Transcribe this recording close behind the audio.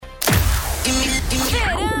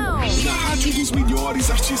os melhores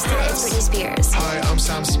artistas. Britney Spears. Hi, I'm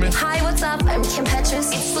Sam Smith. Hi, what's up? I'm Kim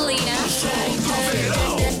Petras. It's Selena.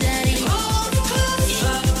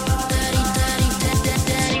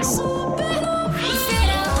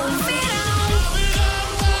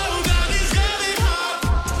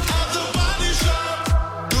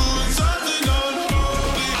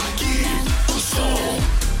 Aqui o som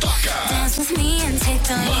toca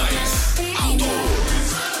mais alto.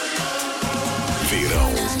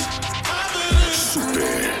 Verão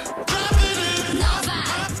Super.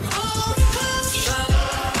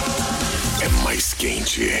 É mais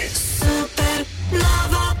quente.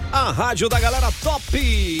 A rádio da galera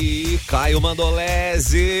top. Caio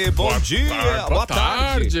Mandolese, bom dia. Boa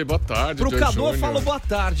tarde. Boa tarde. Pro Cadu eu falo boa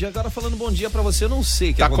tarde, agora falando bom dia pra você, eu não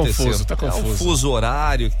sei o que aconteceu. Tá confuso. É um fuso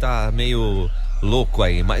horário que tá meio louco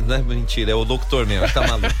aí, mas não é mentira, é o doutor mesmo, que tá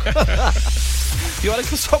maluco. Pior é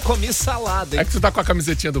que eu só comi salada, hein? É que tu tá com a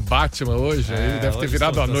camisetinha do Batman hoje, aí deve ter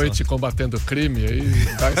virado a noite combatendo o crime, aí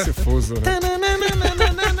dá esse fuso, né?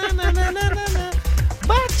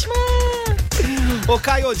 Batman! Ô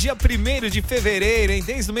Caio, dia 1º de fevereiro, hein?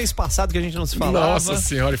 Desde o mês passado que a gente não se falava. Nossa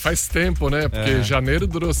senhora, e faz tempo, né? Porque janeiro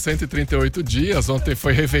durou 138 dias, ontem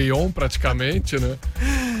foi Réveillon praticamente, né?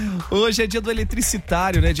 Hoje é dia do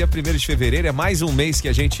eletricitário, né? Dia 1º de fevereiro, é mais um mês que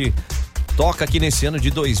a gente toca aqui nesse ano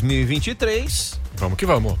de 2023. Vamos que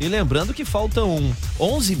vamos. E lembrando que faltam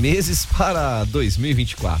 11 meses para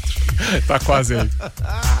 2024. Tá quase aí.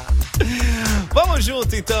 Vamos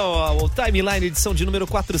junto então ao Timeline, edição de número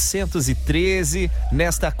 413,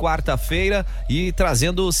 nesta quarta-feira, e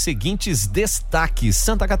trazendo os seguintes destaques.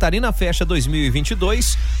 Santa Catarina fecha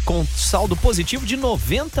 2022 com saldo positivo de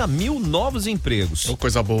 90 mil novos empregos.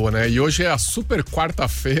 Coisa boa, né? E hoje é a super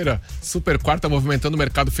quarta-feira, super quarta movimentando o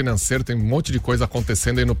mercado financeiro, tem um monte de coisa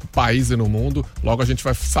acontecendo aí no país e no mundo, logo a gente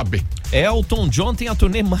vai saber. Elton John tem a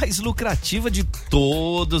turnê mais lucrativa de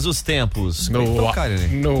todos os tempos.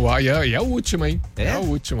 E é a última, hein? É a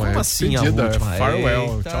última. Como é assim despedida, a última? É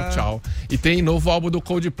farewell, Eita. tchau. E tem novo álbum do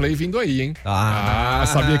Coldplay vindo aí, hein?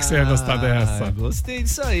 Sabia que você ia gostar dessa. Gostei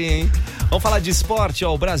disso aí, hein? Vamos falar de esporte,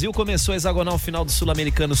 ó. O Brasil começou a hexagonal final do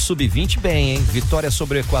Sul-Americano Sub-20 bem, hein? Vitória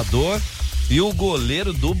sobre o Equador. E o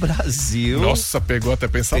goleiro do Brasil... Nossa, pegou até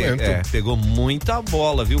pensamento. Pegou muita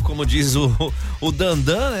bola, viu? Como diz o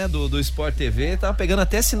Dandan, né, do Sport TV, tá pegando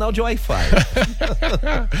até sinal de Wi-Fi.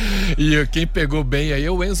 E quem pegou bem aí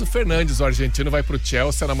é o Enzo Fernandes, o argentino, vai pro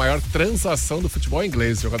Chelsea na maior transação do futebol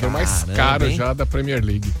inglês, jogador mais caro, hein? Já da Premier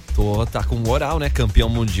League. Tá com moral, né? Campeão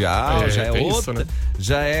mundial, já é isso, né?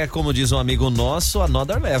 Já é, como diz um amigo nosso,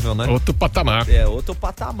 another level, né? Outro patamar. Outro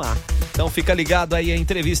patamar. Então fica ligado aí a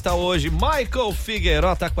entrevista hoje. Maicon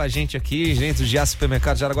Figueró tá com a gente aqui, gerente do Giassi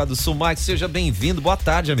Supermercados Jaraguá do Sul. Maicon, seja bem-vindo. Boa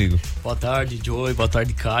tarde, amigo. Boa tarde, Joey. Boa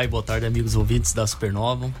tarde, Caio. Boa tarde, amigos ouvintes da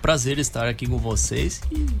Supernova. Um prazer estar aqui com vocês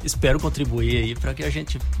e espero contribuir aí para que a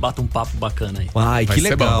gente bata um papo bacana aí. Ai, vai que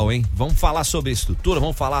legal, bom, hein? Vamos falar sobre a estrutura,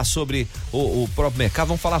 vamos falar sobre o próprio mercado,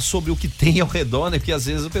 vamos falar sobre o que tem ao redor, né? Porque às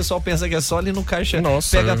vezes o pessoal pensa que é só ali no caixa,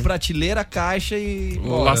 pega a prateleira, a caixa e...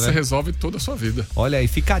 Lá você resolve toda a sua vida. Olha aí,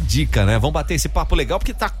 fica a dica, né? Vamos bater esse papo legal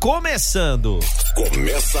porque tá começando.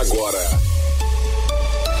 Começa agora.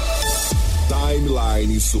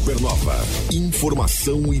 Timeline Supernova.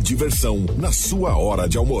 Informação e diversão na sua hora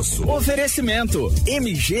de almoço. Oferecimento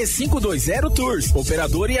MG 520 Tours,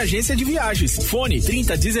 operador e agência de viagens. Fone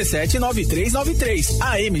 3017-9393.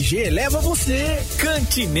 A MG leva você.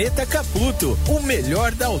 Cantineta Caputo, o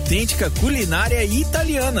melhor da autêntica culinária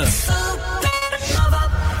italiana.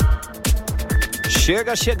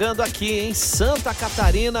 Chegando aqui em Santa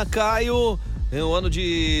Catarina, Caio. O ano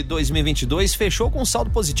de 2022 fechou com um saldo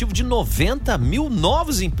positivo de 90 mil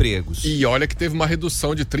novos empregos. E olha que teve uma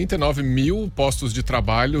redução de 39 mil postos de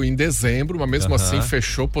trabalho em dezembro, mas mesmo assim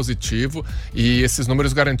fechou positivo. E esses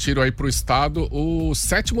números garantiram aí para o estado o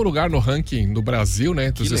 7º lugar no ranking do Brasil, né?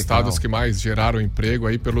 Entre os estados que mais geraram emprego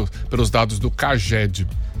aí pelos dados do CAGED.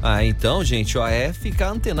 Então, gente, ficar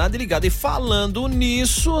antenado e ligado. E falando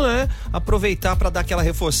nisso, né, aproveitar para dar aquela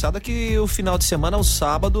reforçada que o final de semana, o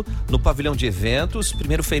sábado, no pavilhão de eventos,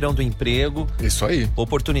 primeiro feirão do emprego. Isso aí.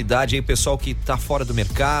 Oportunidade aí, pessoal que tá fora do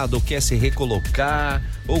mercado, ou quer se recolocar,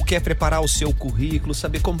 ou quer preparar o seu currículo,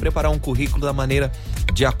 saber como preparar um currículo da maneira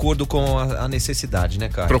de acordo com a necessidade, né,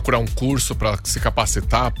 cara? Procurar um curso para se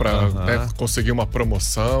capacitar, para conseguir uma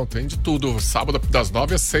promoção, tem de tudo. Sábado das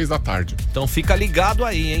 9 às 6 da tarde. Então fica ligado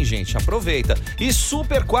aí, hein, gente? Aproveita. E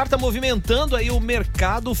Super Quarta movimentando aí o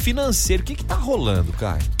mercado financeiro. O que tá rolando,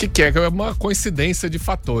 cara? Que é uma coincidência de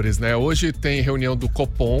fatores, né? Hoje tem reunião do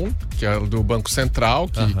Copom, que é do Banco Central,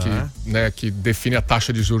 que define a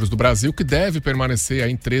taxa de juros do Brasil, que deve permanecer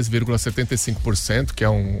aí em 3,75%, que é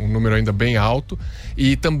um número ainda bem alto.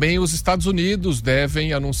 E também os Estados Unidos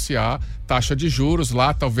devem anunciar taxa de juros,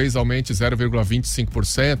 lá talvez aumente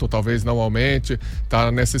 0,25%, ou talvez não aumente, tá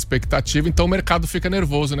nessa expectativa. Então o mercado fica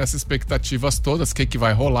nervoso nessas expectativas todas, o que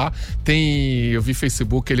vai rolar. Eu vi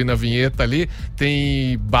Facebook ali na vinheta ali,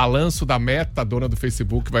 tem balanço da Meta, a dona do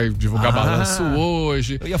Facebook vai divulgar balanço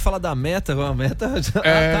hoje. Eu ia falar da Meta, a Meta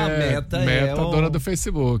dona do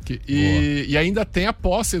Facebook. E ainda tem a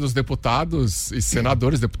posse dos deputados e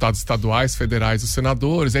senadores, deputados estaduais, federais, os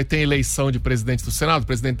senadores, aí tem eleição de presidente do Senado,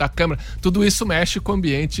 presidente da Câmara. Tudo isso mexe com o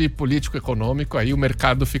ambiente político-econômico, aí o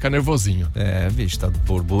mercado fica nervosinho. Bicho, tá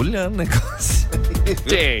borbulhando o negócio.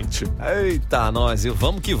 Gente. Eita, nós,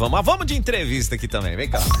 vamos que vamos. Mas vamos de entrevista aqui também, vem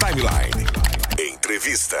cá. Timeline.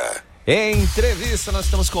 Entrevista. Em entrevista, nós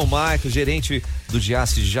estamos com o Maicon, gerente do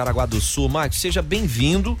Giassi de Jaraguá do Sul. Maicon, seja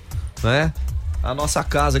bem-vindo, né? A nossa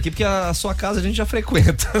casa aqui, porque a sua casa a gente já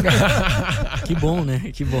frequenta. Que bom,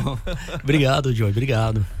 né? Que bom. Obrigado, Joey,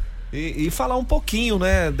 obrigado. E falar um pouquinho,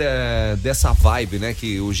 né, dessa vibe, né,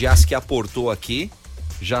 que o Giassi que aportou aqui,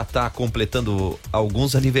 já está completando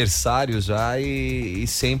alguns aniversários já e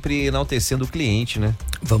sempre enaltecendo o cliente, né?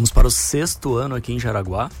 Vamos para o 6º ano aqui em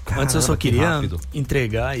Jaraguá. Caramba, antes eu só queria rápido.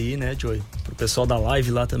 entregar aí, né, Joey, pro pessoal da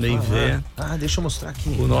live lá também ver. Deixa eu mostrar aqui.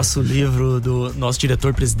 O nosso livro do nosso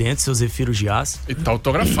diretor-presidente, seu Zefiro Giassi. E tá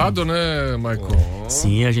autografado, né, Maicon?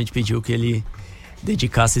 Sim, a gente pediu que ele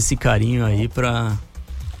dedicasse esse carinho aí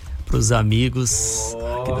pros amigos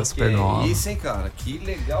aqui da Supernova. Que isso, hein, cara? Que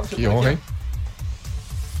legal. Que honra, hein?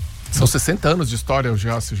 São 60 anos de história o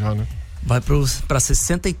Giassi já, né? Vai para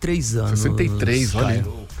 63 anos. 63, olha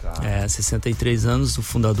aí. 63 anos, o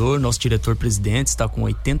fundador, nosso diretor-presidente, está com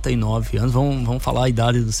 89 anos. Vamos falar a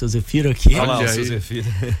idade do seu Zefiro aqui. Olha lá, o seu Zefiro.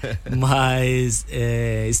 Mas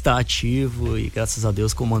está ativo e, graças a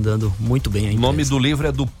Deus, comandando muito bem a empresa. O nome do livro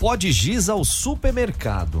é Do Pó de Giz ao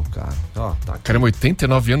Supermercado, cara. Tá aqui. Caramba,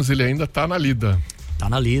 89 anos ele ainda tá na lida. Tá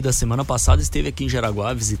na lida. Semana passada esteve aqui em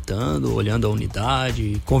Jaraguá visitando, olhando a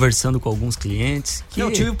unidade, conversando com alguns clientes.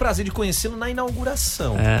 Eu tive o prazer de conhecê-lo na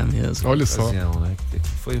inauguração. É mesmo. Olha só. Né?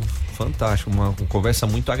 Foi fantástico, uma conversa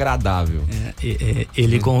muito agradável.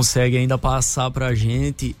 Ele consegue ainda passar pra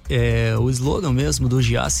gente o slogan mesmo do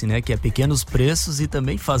Giassi, né? Que é pequenos preços e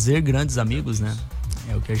também fazer grandes amigos, né?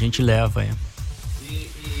 É o que a gente leva.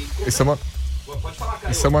 Isso é uma... Pode falar,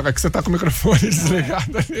 cara. Isso é uma... que você tá com o microfone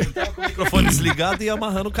desligado ali. Tá com o microfone desligado e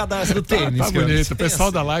amarrando o cadastro do tênis. Tá bonito. O pessoal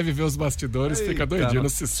da live vê os bastidores, fica doidinho. Não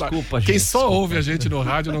se sabe. Desculpa, quem gente, só ouve a gente no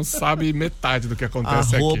rádio não sabe metade do que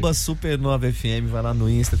acontece aqui. @Supernova FM, vai lá no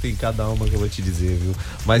Insta, tem cada uma que eu vou te dizer, viu?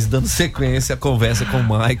 Mas dando sequência, a conversa com o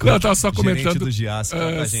Maicon. Não, eu tava só comentando do Giassi,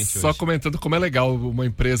 pra gente só hoje. Comentando como é legal uma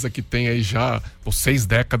empresa que tem aí já 6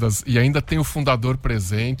 décadas e ainda tem o fundador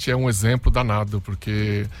presente, é um exemplo danado,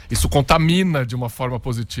 porque isso contamina de uma forma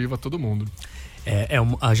positiva todo mundo.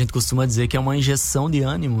 A gente costuma dizer que é uma injeção de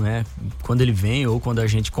ânimo, né? Quando ele vem ou quando a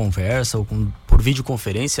gente conversa ou por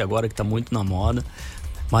videoconferência agora que está muito na moda.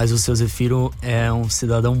 Mas o seu Zefiro é um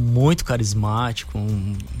cidadão muito carismático,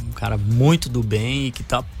 um cara muito do bem e que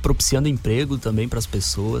está propiciando emprego também para as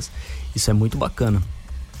pessoas. Isso é muito bacana.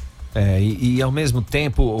 E ao mesmo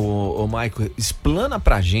tempo, o Maicon, explana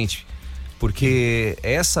pra gente, porque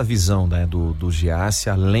essa visão, né, do Giassi,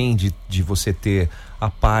 além de você ter a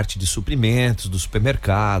parte de suprimentos do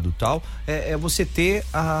supermercado e tal, é você ter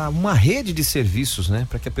uma rede de serviços, né,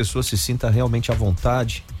 para que a pessoa se sinta realmente à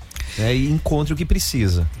vontade, né, e encontre o que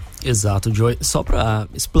precisa. Exato, Joey. Só para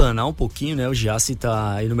explanar um pouquinho, né, o Giassi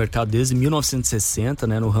está aí no mercado desde 1960,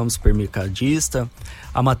 né, no ramo supermercadista.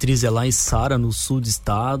 A matriz é lá em Sara, no sul do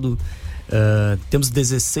estado. Temos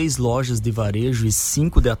 16 lojas de varejo e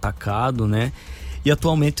 5 de atacado, né? E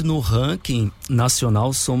atualmente no ranking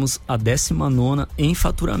nacional somos a 19ª em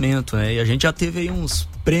faturamento, né? E a gente já teve aí uns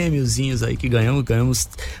prêmiozinhos aí que ganhamos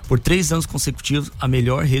por 3 anos consecutivos a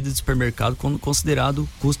melhor rede de supermercado quando considerado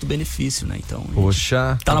custo-benefício, né? Então,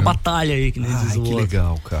 poxa, tá na batalha aí, que nem diz o que outro.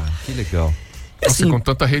 legal, cara, que legal. Assim, com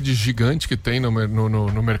tanta rede gigante que tem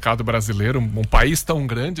no mercado brasileiro, um país tão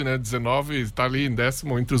grande, né? 19, tá ali em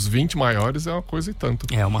 10º, entre os 20 maiores, é uma coisa e tanto.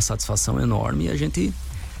 É uma satisfação enorme e a gente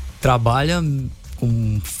trabalha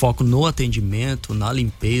com foco no atendimento, na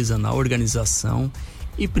limpeza, na organização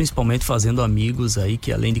e principalmente fazendo amigos aí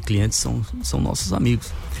que além de clientes são nossos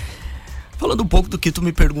amigos. Falando um pouco do que tu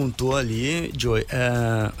me perguntou ali, Joey,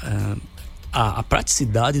 a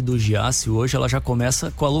praticidade do Giassi hoje ela já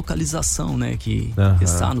começa com a localização, né, que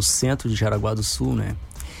está no centro de Jaraguá do Sul, né?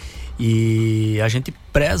 E a gente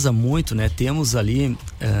preza muito, né? Temos ali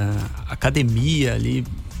academia ali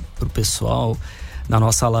pro pessoal. Na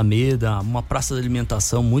nossa Alameda, uma praça de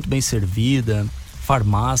alimentação muito bem servida,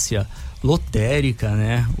 farmácia, lotérica,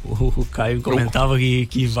 né? O Caio comentava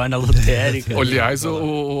que vai na lotérica. Aliás,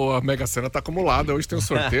 a Mega Sena tá acumulada. Hoje tem um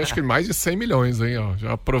sorteio, acho que mais de 100 milhões, hein? Ó.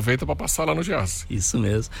 Já aproveita para passar lá no Giassi. Isso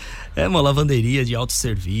mesmo. É uma lavanderia de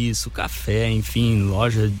autosserviço, café, enfim,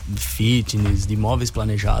 loja de fitness, de móveis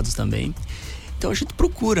planejados também. Então a gente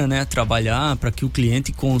procura, né, trabalhar para que o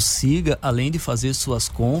cliente consiga, além de fazer suas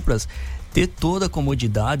compras, ter toda a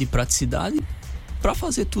comodidade e praticidade para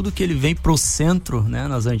fazer tudo que ele vem pro centro, né?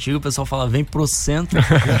 Nas antigas o pessoal fala vem pro centro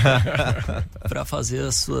para fazer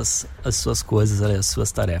as suas coisas, as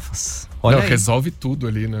suas tarefas. Olha, resolve tudo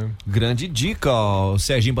ali, né? Grande dica, ó. O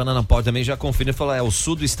Serginho Banana Pau também já conferiu, falou, o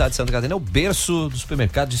sul do estado de Santa Catarina é o berço do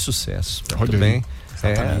supermercado de sucesso. Muito bem.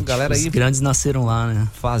 Galera aí, os grandes nasceram lá, né?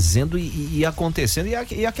 Fazendo e acontecendo.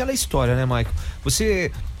 E aquela história, né, Maicon?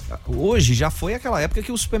 Você, hoje já foi aquela época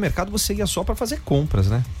que o supermercado você ia só para fazer compras,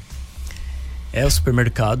 né? O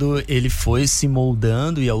supermercado ele foi se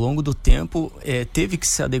moldando e ao longo do tempo teve que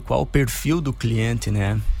se adequar ao perfil do cliente,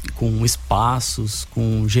 né? Com espaços,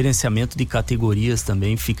 com gerenciamento de categorias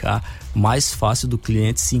também, ficar mais fácil do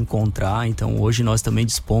cliente se encontrar. Então hoje nós também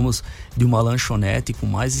dispomos de uma lanchonete com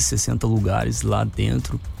mais de 60 lugares lá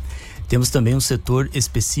dentro. Temos também um setor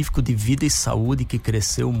específico de vida e saúde que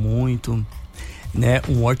cresceu muito, né?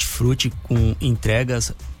 Um hortifruti com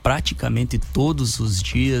entregas praticamente todos os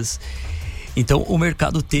dias. Então o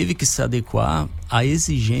mercado teve que se adequar à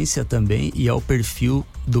exigência também e ao perfil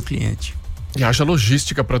do cliente. E haja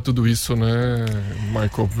logística para tudo isso, né,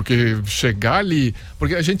 Maicon? Porque chegar ali...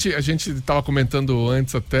 Porque a gente estava comentando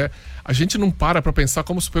antes até, a gente não para pensar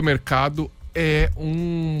como o supermercado é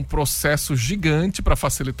um processo gigante para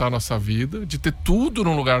facilitar a nossa vida, de ter tudo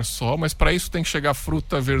num lugar só, mas para isso tem que chegar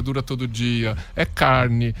fruta, verdura todo dia, é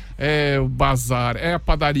carne, é o bazar, é a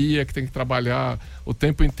padaria que tem que trabalhar o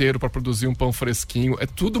tempo inteiro para produzir um pão fresquinho,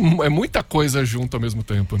 é muita coisa junto ao mesmo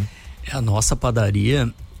tempo, né? A nossa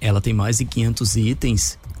padaria, ela tem mais de 500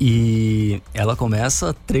 itens e ela começa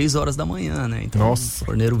às 3 horas da manhã, né? Então Nossa. O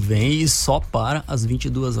forneiro vem e só para às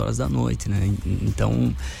 22 horas da noite, né?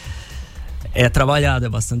 Então é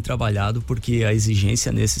bastante trabalhado, porque a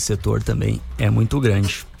exigência nesse setor também é muito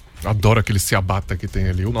grande. Adoro aquele ciabatta que tem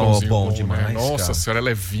ali, o pãozinho bom demais, né? Nossa cara. Senhora, é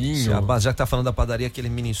levinho. Ciabatta, já que tá falando da padaria, aquele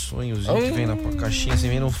mini sonhozinho que vem na caixinha, assim,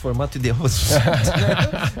 vem no formato ideal.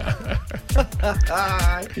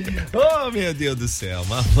 Oh, meu Deus do céu,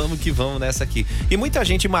 mas vamos que vamos nessa aqui. E muita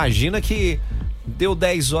gente imagina que deu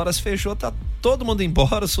 10 horas, fechou, tá todo mundo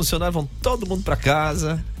embora, os funcionários vão todo mundo pra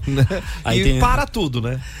casa, né? Aí para tudo,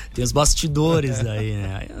 né? Tem os bastidores aí,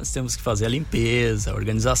 né? Aí nós temos que fazer a limpeza, a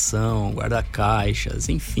organização, guardar caixas,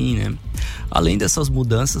 enfim, né? Além dessas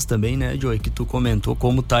mudanças também, né, Joey, que tu comentou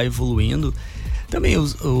como tá evoluindo, também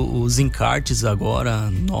os encartes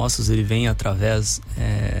agora nossos, ele vem através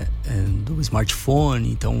do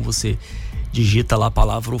smartphone, então você digita lá a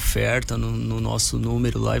palavra oferta no nosso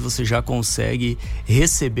número lá e você já consegue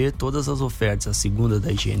receber todas as ofertas. A segunda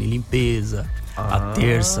da higiene e limpeza, a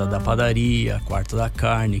terça da padaria, a quarta da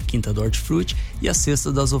carne, quinta do hortifruti e a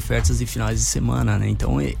sexta das ofertas de finais de semana, né?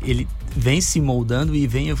 Então ele vem se moldando e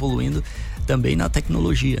vem evoluindo também na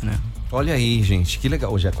tecnologia, né? Olha aí, gente, que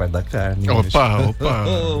legal. Hoje é a quarta da carne. Opa!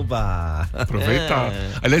 Aproveitar.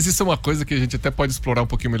 Aliás, isso é uma coisa que a gente até pode explorar um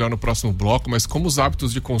pouquinho melhor no próximo bloco, mas como os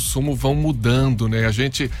hábitos de consumo vão mudando, né? A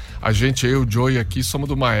gente, eu e o Joey aqui, somos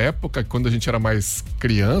de uma época, quando a gente era mais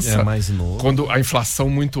criança, mais novo, quando a inflação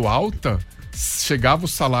muito alta, chegava o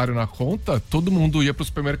salário na conta, todo mundo ia pro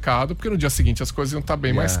supermercado, porque no dia seguinte as coisas iam estar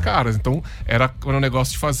bem mais caras. Então era um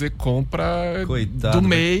negócio de fazer compra do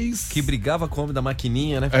mês. Que brigava com o homem da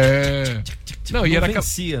maquininha, né? Não, e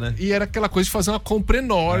vencia, né? E era aquela coisa de fazer uma compra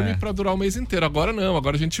enorme para durar o mês inteiro. Agora não,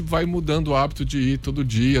 agora a gente vai mudando o hábito de ir todo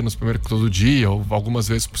dia no supermercado, todo dia, ou algumas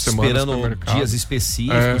vezes por semana esperando no supermercado. Dias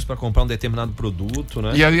específicos para comprar um determinado produto,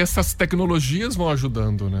 né? E aí essas tecnologias vão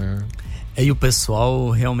ajudando, né? E o pessoal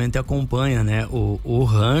realmente acompanha, né? O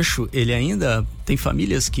rancho, ele ainda tem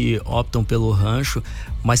famílias que optam pelo rancho,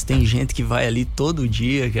 mas tem gente que vai ali todo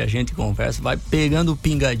dia, que a gente conversa, vai pegando o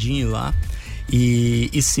pingadinho lá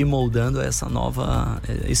e se moldando a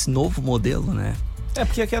esse novo modelo, né?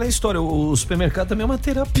 Porque aquela história, o supermercado também é uma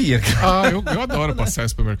terapia, cara. Eu adoro passear no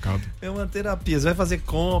supermercado. É uma terapia, você vai fazer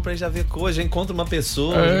compra, já vê coisa, já encontra uma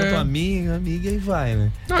pessoa, já encontra uma amiga e vai, né?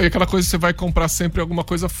 E aquela coisa, você vai comprar sempre alguma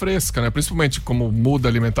coisa fresca, né? Principalmente como muda a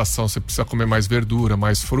alimentação, você precisa comer mais verdura,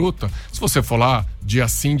 mais fruta. Se você for lá, dia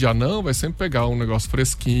sim, dia não, vai sempre pegar um negócio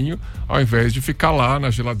fresquinho, ao invés de ficar lá na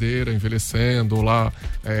geladeira, envelhecendo, ou lá.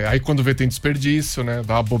 Aí quando vê tem desperdício, né?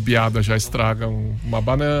 Dá uma bobeada, já estraga uma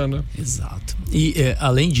banana. Exato. E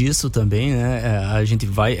Além disso também, né, a gente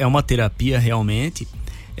vai, é uma terapia realmente,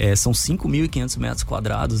 são 5.500 metros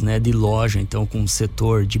quadrados, né, de loja, então com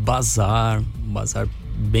setor de bazar, um bazar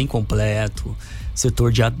bem completo,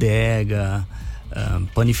 setor de adega,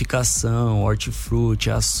 panificação, hortifruti,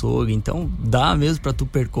 açougue, então dá mesmo para tu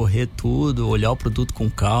percorrer tudo, olhar o produto com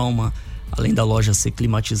calma. Além da loja ser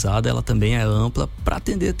climatizada, ela também é ampla para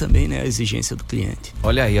atender também, né, a exigência do cliente.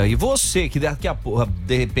 Olha aí, ó, e você que daqui a pouco,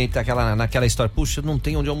 de repente, naquela história, puxa, não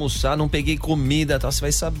tem onde almoçar, não peguei comida, tal, você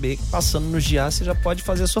vai saber que passando no Giassi você já pode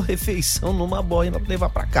fazer a sua refeição numa boa e levar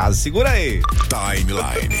para casa. Segura aí.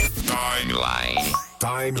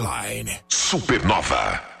 Timeline.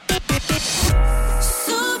 Supernova.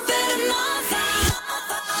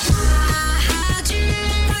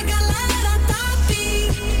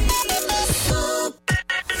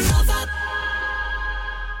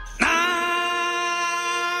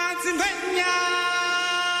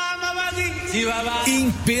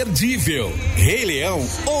 Imperdível, Rei Leão,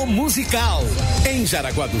 o musical. Em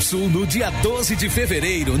Jaraguá do Sul, no dia 12 de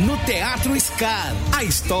fevereiro, no Teatro Scar. A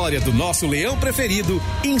história do nosso leão preferido,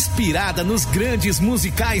 inspirada nos grandes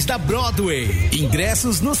musicais da Broadway.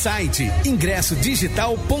 Ingressos no site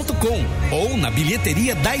ingressodigital.com ou na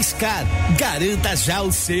bilheteria da Scar. Garanta já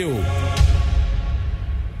o seu.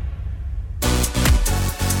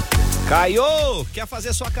 Caio, quer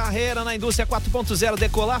fazer sua carreira na indústria 4.0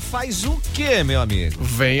 decolar? Faz o quê, meu amigo?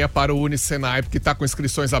 Venha para o Unisenai, que está com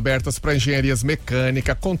inscrições abertas para engenharias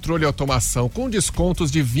mecânica, controle e automação, com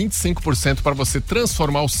descontos de 25% para você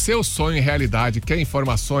transformar o seu sonho em realidade. Quer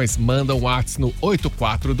informações? Manda um WhatsApp no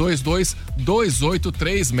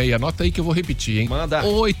 8422-2836. Anota aí que eu vou repetir, hein? Manda.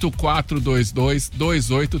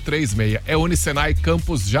 8422-2836. É Unisenai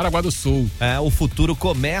Campus Jaraguá do Sul. O futuro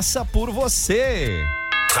começa por você.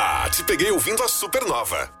 Te peguei ouvindo a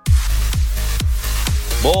Supernova.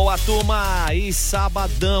 Boa, turma! E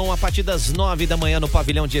sabadão, a partir das 9 da manhã no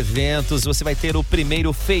pavilhão de eventos, você vai ter o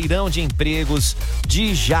primeiro feirão de empregos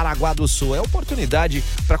de Jaraguá do Sul. É oportunidade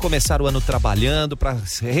para começar o ano trabalhando, para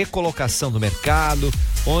recolocação do mercado,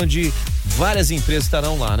 onde várias empresas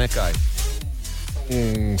estarão lá, né, Caio?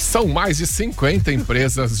 São mais de 50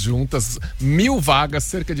 empresas juntas, 1.000 vagas,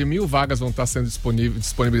 cerca de 1.000 vagas vão estar sendo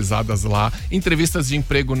disponibilizadas lá, entrevistas de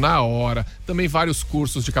emprego na hora, também vários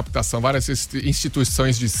cursos de captação, várias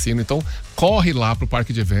instituições de ensino. Então corre lá pro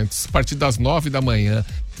Parque de Eventos, a partir das 9 da manhã,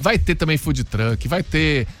 vai ter também food truck, vai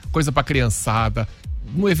ter coisa pra criançada.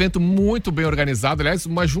 Um evento muito bem organizado, aliás,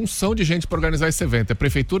 uma junção de gente para organizar esse evento. É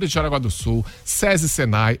Prefeitura de Jaraguá do Sul, SESI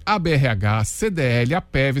Senai, ABRH, CDL, a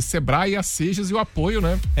PEV, Sebrae, a Ciges e o apoio,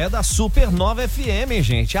 né? É da Supernova FM,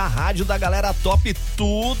 gente, a rádio da galera top,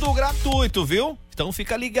 tudo gratuito, viu? Então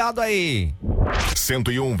fica ligado aí.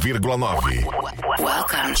 101,9.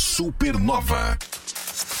 Welcome. Supernova.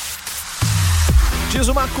 Diz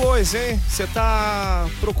uma coisa, hein? Você tá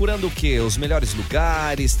procurando o quê? Os melhores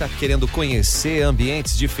lugares? Tá querendo conhecer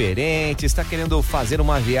ambientes diferentes? Tá querendo fazer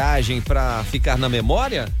uma viagem pra ficar na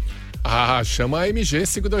memória? Chama a MG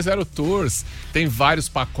 520 Tours. Tem vários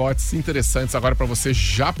pacotes interessantes agora para você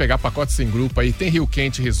já pegar pacotes em grupo aí. Tem Rio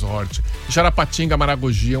Quente Resort, Jarapatinga,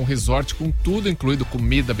 Maragogi, um resort com tudo incluído,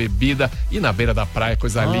 comida, bebida e na beira da praia,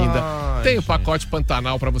 coisa linda. Tem o pacote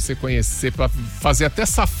Pantanal para você conhecer, para fazer até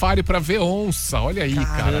safari para ver onça. Olha aí,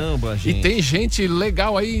 caramba, cara. Gente. E tem gente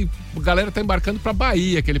legal aí. A galera tá embarcando pra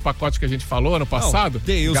Bahia, aquele pacote que a gente falou ano passado.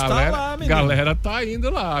 Deus galera, tá lá, menino. Galera tá indo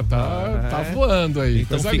lá, tá voando aí.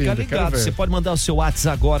 Então coisa fica linda, ligado, você pode mandar o seu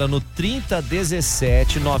WhatsApp agora no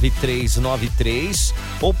 3017-9393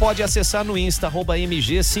 ou pode acessar no Insta,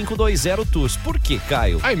 @MG520 Tours. Por quê,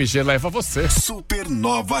 Caio? A MG leva você.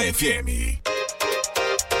 Supernova FM.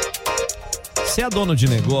 Você é dono de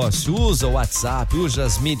negócio, usa o WhatsApp, usa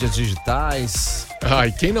as mídias digitais.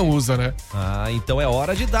 E quem não usa, né? Então é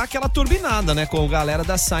hora de dar aquela turbinada, né? Com a galera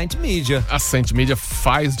da Saint Media. A Saint Media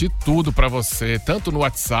faz de tudo pra você, tanto no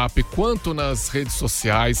WhatsApp quanto nas redes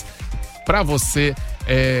sociais, pra você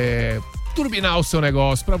turbinar o seu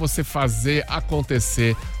negócio, pra você fazer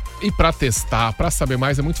acontecer. E para testar, para saber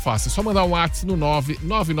mais, é muito fácil. É só mandar um WhatsApp no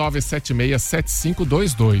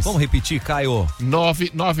 999767522. Vamos repetir, Caio?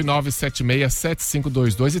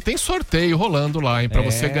 999767522. E tem sorteio rolando lá, hein? Para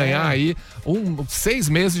você ganhar aí 6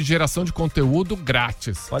 meses de geração de conteúdo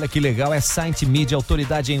grátis. Olha que legal, é Saint Media,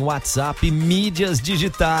 autoridade em WhatsApp e mídias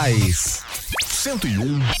digitais.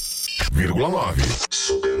 101,9.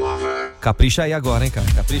 Supernova. Capricha aí agora, hein, cara?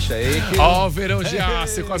 Capricha aí. Ó, Verão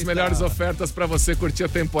Giassi com as melhores ofertas pra você curtir a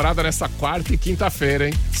temporada nessa quarta e quinta-feira,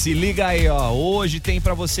 hein? Se liga aí, ó. Hoje tem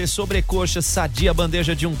pra você sobrecoxa sadia,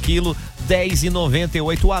 bandeja de 1 quilo,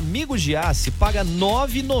 10,98. O amigo Giassi paga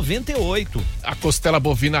 9,98. A costela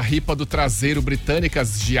bovina ripa do traseiro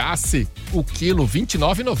britânicas Giassi, o quilo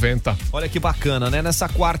 29,90. Olha que bacana, né? Nessa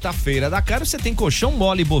quarta-feira da Caro você tem colchão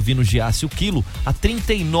mole bovino Giassi, o quilo a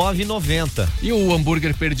 39,90. E o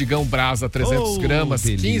hambúrguer perdigão brasa 300 gramas,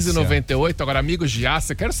 15,98. Agora, amigo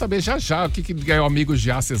Giassi, quero saber já o que ganhou o amigo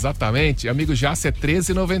Giassi exatamente. Amigo Giassi é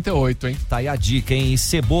 13,98, hein? Tá aí a dica, hein? E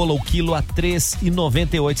cebola, o quilo a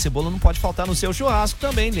 3,98. Cebola não pode faltar no seu churrasco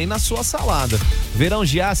também, nem na sua salada. Verão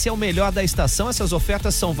Giassi é o melhor da estação. Essas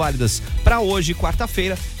ofertas são válidas para hoje,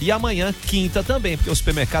 quarta-feira, e amanhã, quinta também, porque o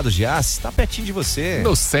supermercado Giassi está pertinho de você.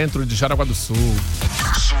 No centro de Jaraguá do Sul.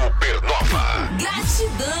 Supernova.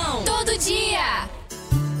 Gratidão todo dia.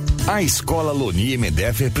 A Escola Loni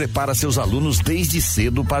Mendefer prepara seus alunos desde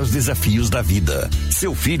cedo para os desafios da vida.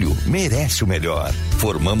 Seu filho merece o melhor.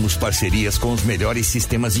 Formamos parcerias com os melhores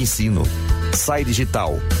sistemas de ensino. SAI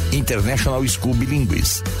Digital, International School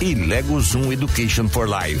Bilingues e Lego Zoom Education for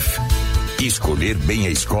Life. Escolher bem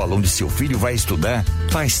a escola onde seu filho vai estudar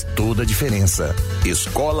faz toda a diferença.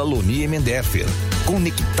 Escola Loni Mendefer,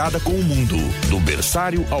 conectada com o mundo, do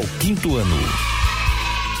berçário ao 5º ano.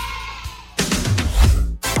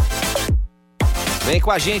 Vem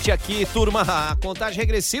com a gente aqui, turma. A contagem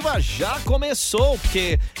regressiva já começou,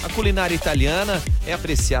 porque a culinária italiana é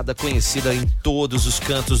apreciada, conhecida em todos os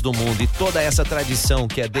cantos do mundo. E toda essa tradição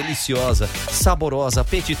que é deliciosa, saborosa,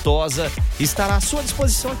 apetitosa, estará à sua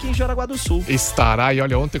disposição aqui em Jaraguá do Sul. Estará, e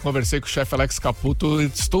olha, ontem conversei com o chefe Alex Caputo,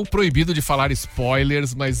 estou proibido de falar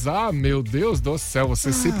spoilers, mas meu Deus do céu,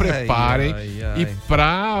 vocês se preparem. E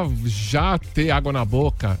pra já ter água na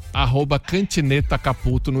boca, @Cantineta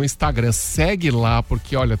Caputo no Instagram, segue lá,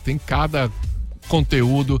 porque olha, tem cada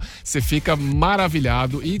conteúdo, você fica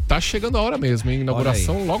maravilhado e tá chegando a hora mesmo, hein?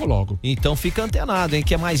 Inauguração logo. Então fica antenado, hein?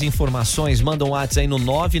 Quer mais informações? Manda um WhatsApp aí no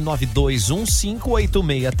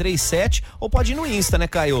 992158637 ou pode ir no Insta, né,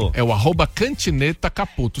 Caio? É o @Cantineta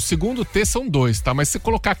Caputo. Segundo T são 2, tá? Mas se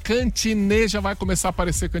colocar Cantinê, já vai começar a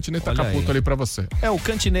aparecer Cantineta Caputo ali pra você. É o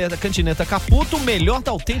Cantineta Caputo, o melhor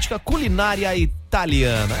da autêntica culinária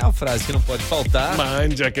italiana. É uma frase que não pode faltar.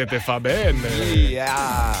 Mangia che te fa bene.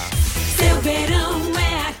 Yeah. Seu verão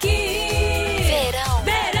é aqui. Verão.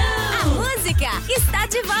 A música está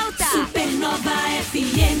de volta. Supernova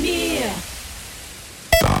FM.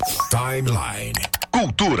 Timeline.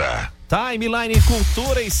 Cultura. Timeline,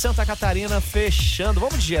 cultura e Santa Catarina fechando.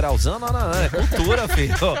 Vamos de geralzão? Não, é cultura,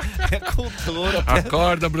 filho. É cultura.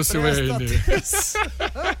 Acorda, Bruce Wayne.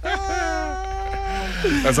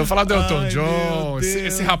 Nós vamos falar do Elton John,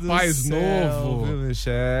 esse rapaz novo.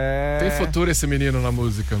 Tem futuro esse menino na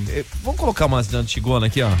música. Vamos colocar uma antigona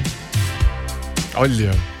aqui, ó.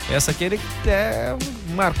 Olha. Essa aqui ele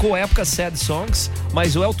marcou a época Sad Songs,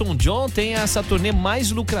 mas o Elton John tem essa turnê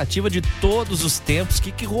mais lucrativa de todos os tempos. O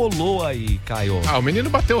que rolou aí, Caio? O menino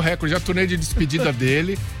bateu o recorde, a turnê de despedida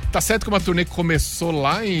dele. Tá certo que uma turnê que começou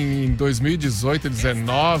lá em 2018,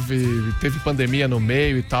 2019, teve pandemia no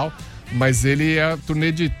meio e tal. Mas ele é a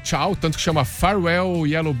turnê de tchau, tanto que chama Farewell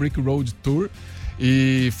Yellow Brick Road Tour.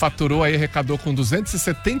 E faturou aí, arrecadou com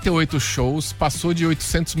 278 shows, passou de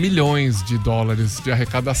 800 milhões de dólares de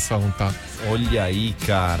arrecadação, tá? Olha aí,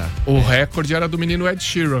 cara. O recorde era do menino Ed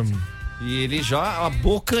Sheeran. E ele já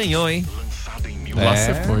abocanhou, hein? Lá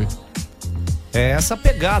você foi. É essa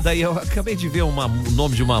pegada aí. Eu acabei de ver o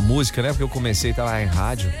nome de uma música, né? Porque eu comecei a estar em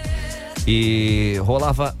rádio. E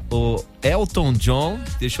rolava o Elton John,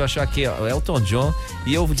 deixa eu achar aqui, ó, o Elton John,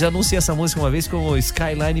 e eu já anunciei essa música uma vez como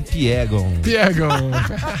Skyline Piegon. E a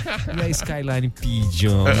Skyline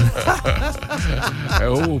Pigeon. É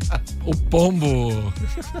o pombo.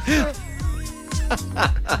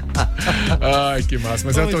 Ai, que massa.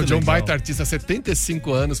 Mas Elton John, baita artista,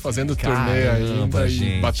 75 anos fazendo turnê ainda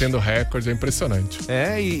e batendo recorde, é impressionante.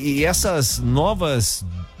 E essas novas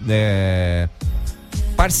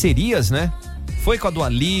parcerias, né? Foi com a Dua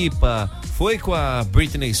Lipa, foi com a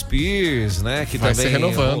Britney Spears, né? Que vai também se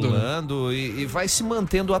renovando, rolando, e vai se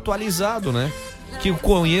mantendo atualizado, né? Que o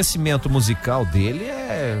conhecimento musical dele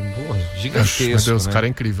é gigantesco. Meu Deus, né? O cara é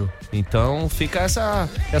incrível. Então fica essa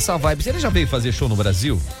vibe. Ele já veio fazer show no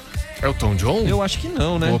Brasil? Elton John? Eu acho que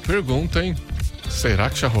não, né? Boa pergunta, hein?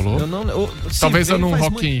 Será que já rolou? Talvez num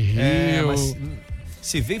Rock in Rio. Mas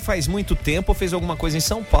se veio faz muito tempo, fez alguma coisa em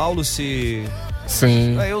São Paulo, Sim.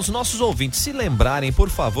 Os nossos ouvintes se lembrarem, por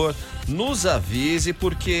favor, nos avise,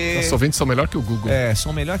 porque... Nossos ouvintes são melhor que o Google.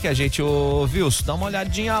 São melhor que a gente. Ô, Wilson, dá uma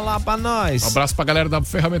olhadinha lá pra nós. Um abraço pra galera da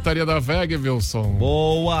ferramentaria da VEG, Wilson.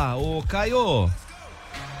 Boa. Ô, Caio, o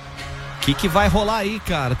que vai rolar aí,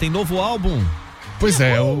 cara? Tem novo álbum? Pois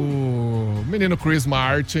é, o O menino Chris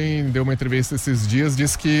Martin deu uma entrevista esses dias,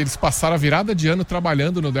 disse que eles passaram a virada de ano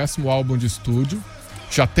trabalhando no 10º álbum de estúdio.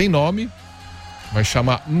 Já tem nome, vai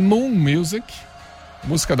chamar Moon Music,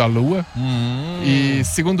 música da lua. E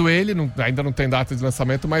segundo ele, ainda não tem data de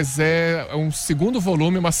lançamento, mas é um segundo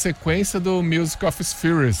volume, uma sequência do Music of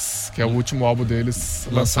Spheres, que é o último álbum deles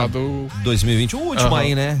lançado 2020, o último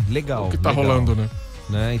aí, né? Legal. O que tá legal. rolando, né?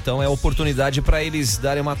 Então é oportunidade para eles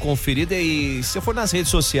darem uma conferida. E se eu for nas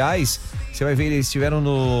redes sociais, você vai ver, eles estiveram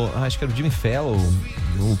acho que era o Jimmy Fallon,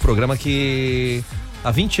 um programa que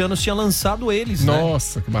há 20 anos tinha lançado eles.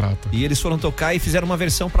 Nossa, né? Que barato. E eles foram tocar e fizeram uma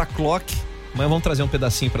versão pra Clock. Mas vamos trazer um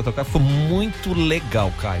pedacinho pra tocar. Ficou muito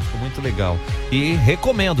legal, Caio. Ficou muito legal. E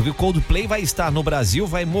recomendo, viu? Coldplay vai estar no Brasil,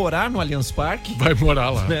 vai morar no Allianz Parque. Vai morar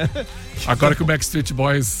lá. Né? Agora que o Backstreet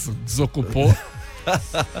Boys desocupou.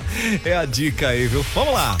 É a dica aí, viu?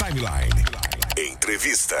 Vamos lá. Timeline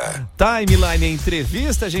Entrevista. Timeline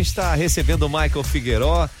Entrevista. A gente tá recebendo o Maicon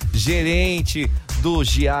Figueró, gerente do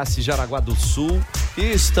Giassi Jaraguá do Sul.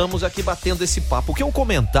 E estamos aqui batendo esse papo. O que eu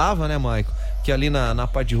comentava, né, Maicon? Que ali na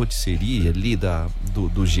parte de rotisserie, ali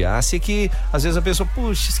do Giassi, que às vezes a pessoa,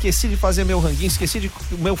 puxa, esqueci de fazer meu ranguinho, esqueci de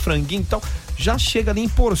meu franguinho e tal. Já chega ali em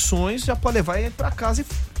porções, já pode levar pra casa e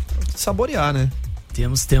saborear, né?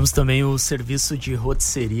 Temos também o serviço de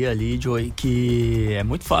rotisserie ali, Joey, que é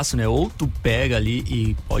muito fácil, né? Ou tu pega ali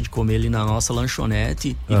e pode comer ali na nossa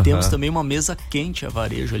lanchonete. E temos também uma mesa quente a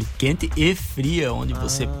varejo ali, quente e fria, onde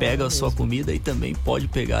você pega a sua comida e também pode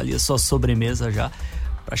pegar ali a sua sobremesa já,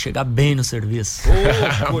 pra chegar bem no serviço.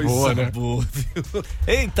 Coisa boa, né? Boa, viu?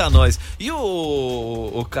 Eita, nós. E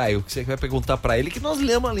o Caio, que você vai perguntar pra ele, que nós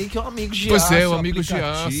lemos ali, que é um amigo Giassi. Pois é, o amigo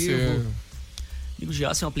Giassi. Amigo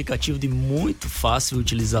Giassi é um aplicativo de muito fácil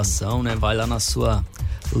utilização, né? Vai lá na sua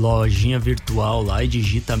lojinha virtual lá e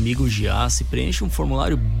digita Amigo Giassi, preenche um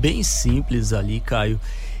formulário bem simples ali, Caio,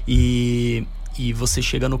 e você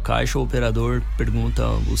chega no caixa, o operador pergunta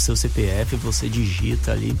o seu CPF, você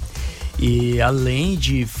digita ali. E além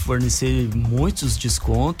de fornecer muitos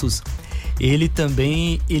descontos, ele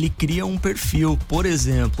cria um perfil. Por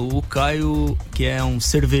exemplo, o Caio, que é um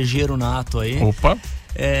cervejeiro nato aí,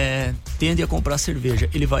 tende a comprar cerveja.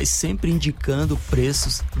 Ele vai sempre indicando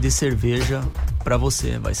preços de cerveja para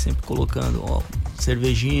você, vai sempre colocando, ó,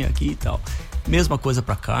 cervejinha aqui e tal. Mesma coisa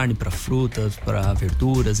para carne, para frutas, para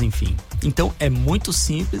verduras, enfim. Então é muito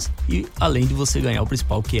simples e além de você ganhar o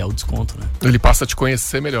principal, que é o desconto, né? Ele passa a te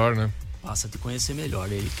conhecer melhor, né? Passa a te conhecer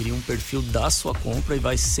melhor. Ele cria um perfil da sua compra e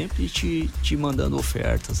vai sempre te mandando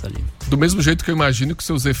ofertas ali. Do mesmo jeito que eu imagino que o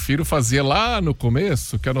seu Zefiro fazia lá no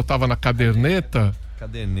começo, que anotava na caderneta.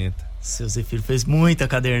 Seu Zefiro fez muita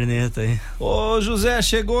caderneta aí. Ô, José,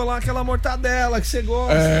 chegou lá aquela mortadela que você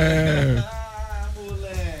gosta.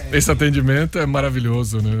 Esse atendimento é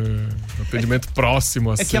maravilhoso, né? Atendimento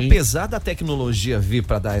próximo, assim. É que apesar da tecnologia vir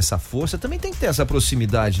para dar essa força, também tem que ter essa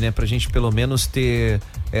proximidade, né? Pra gente pelo menos ter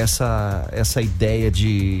essa ideia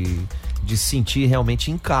de sentir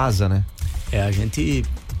realmente em casa, né? A gente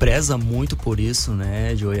preza muito por isso,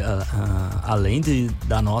 né, Joey? Além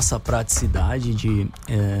da nossa praticidade de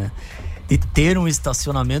ter um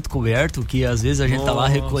estacionamento coberto, que às vezes a gente tá lá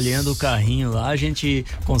recolhendo o carrinho lá, a gente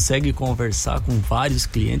consegue conversar com vários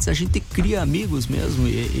clientes, a gente cria amigos mesmo,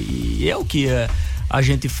 e é o que a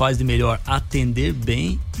gente faz de melhor, atender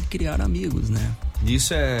bem e criar amigos, né?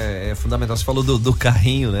 Isso é fundamental. Você falou do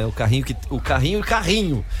carrinho, né? O carrinho,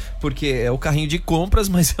 porque é o carrinho de compras,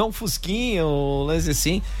 mas é um fusquinha, um lance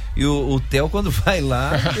assim. E o Theo, quando vai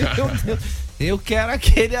lá, eu quero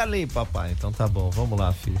aquele ali, papai. Então tá bom, vamos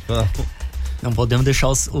lá, filho. Não podemos deixar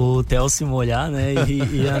o Theo se molhar, né?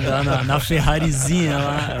 E andar na Ferrarizinha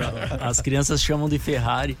lá. As crianças chamam de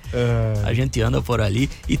Ferrari. A gente anda por ali.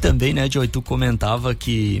 E também, né, Joey, tu comentava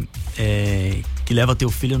que leva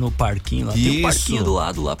teu filho no parquinho lá. Tem um parquinho do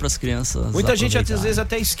lado lá pras crianças. Muita gente às vezes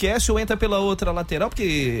até esquece ou entra pela outra lateral,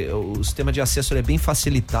 porque o sistema de acesso é bem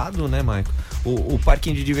facilitado, né, Maicon? O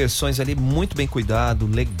parquinho de diversões ali, muito bem cuidado,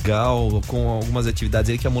 legal, com algumas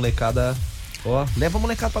atividades aí que a molecada, leva a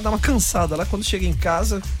molecada pra dar uma cansada lá, quando chega em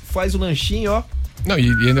casa, faz o lanchinho, Não, e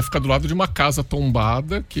ainda fica do lado de uma casa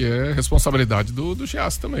tombada, que é responsabilidade do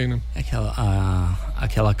Giassi também, né?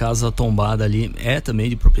 Aquela casa tombada ali é também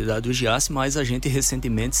de propriedade do Giassi, mas a gente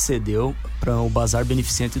recentemente cedeu para o Bazar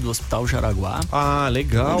Beneficente do Hospital Jaraguá. Ah,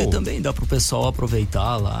 legal. Onde também dá pro pessoal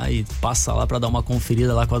aproveitar lá e passar lá para dar uma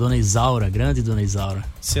conferida lá com a dona Isaura, grande dona Isaura.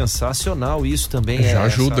 Sensacional isso também. Já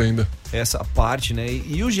ajuda ainda. Essa parte, né?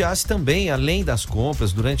 E o Giassi também, além das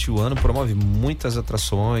compras, durante o ano promove muitas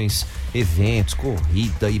atrações, eventos,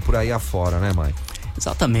 corrida e por aí afora, né, Maicon?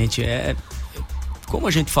 Exatamente, como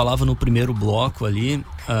a gente falava no primeiro bloco ali,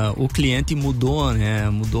 o cliente mudou, né?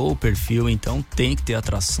 Mudou o perfil, então tem que ter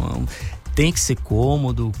atração, tem que ser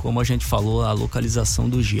cômodo, como a gente falou, a localização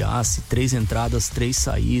do Giassi, 3 entradas, 3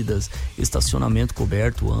 saídas, estacionamento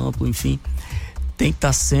coberto, amplo, enfim. Tem que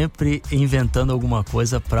estar sempre inventando alguma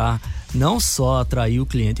coisa para não só atrair o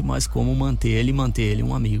cliente, mas como manter ele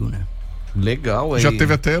um amigo, né? Legal, aí. Já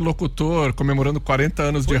teve até locutor comemorando 40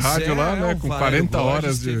 anos de rádio lá, né? Com 40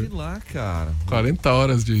 horas de... lá, cara. 40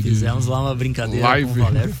 horas de... Fizemos lá uma brincadeira live. Com o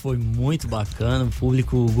Valério, foi muito bacana, o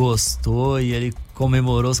público gostou e ele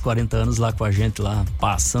comemorou os 40 anos lá com a gente, lá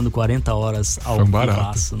passando 40 horas ao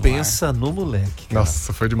vivaço. Pensa no moleque, cara.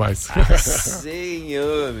 Nossa, foi demais.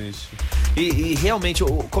 Senhores. E realmente,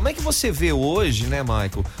 como é que você vê hoje, né,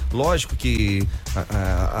 Maicon? Lógico que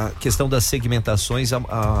a questão das segmentações,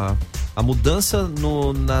 a mudança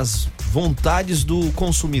nas vontades do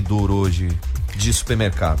consumidor hoje de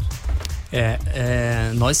supermercado.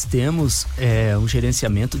 Nós temos um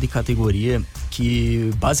gerenciamento de categoria que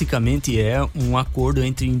basicamente é um acordo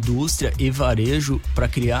entre indústria e varejo para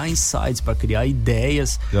criar insights, para criar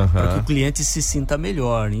ideias, para que o cliente se sinta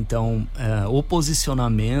melhor. Então, o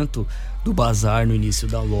posicionamento do bazar no início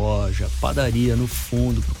da loja, padaria no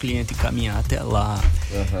fundo, para o cliente caminhar até lá.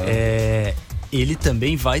 Ele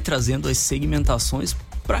também vai trazendo as segmentações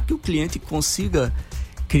para que o cliente consiga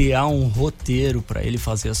criar um roteiro para ele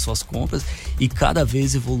fazer as suas compras e cada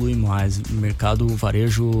vez evolui mais. O mercado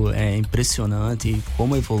varejo é impressionante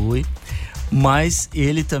como evolui, mas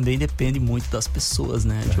ele também depende muito das pessoas,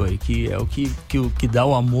 né, Joey? Que é o que dá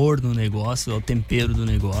o amor no negócio, é o tempero do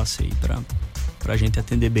negócio aí pra gente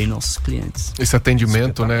atender bem nossos clientes. Esse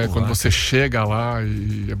atendimento, né? Quando você chega lá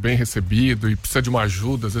e é bem recebido e precisa de uma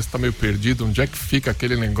ajuda, às vezes tá meio perdido, onde é que fica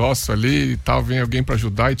aquele negócio ali e tal, vem alguém pra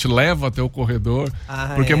ajudar e te leva até o corredor.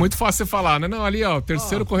 Porque é muito fácil você falar, né? Não, ali ó, o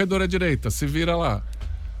terceiro corredor à direita, se vira lá.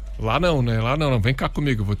 Lá não, né? Lá não, vem cá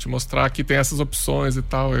comigo, vou te mostrar que tem essas opções e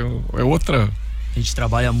tal, é outra... A gente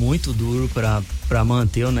trabalha muito duro para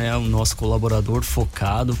manter, né, o nosso colaborador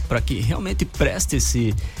focado, para que realmente preste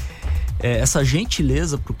essa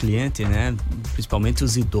gentileza para o cliente, né? Principalmente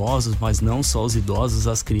os idosos, mas não só os idosos,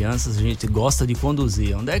 as crianças, a gente gosta de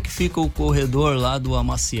conduzir. Onde é que fica o corredor lá do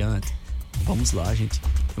amaciante? Vamos lá, gente.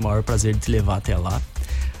 É o maior prazer de te levar até lá.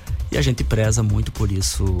 E a gente preza muito por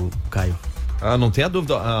isso, Caio. Não tenha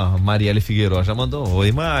dúvida. Marielle Figueiró já mandou.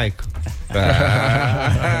 Oi, Maicon.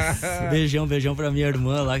 Beijão pra minha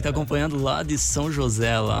irmã lá que tá acompanhando lá de São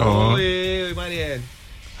José lá. Oi, Marielle.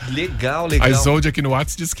 Legal. A Isolde aqui no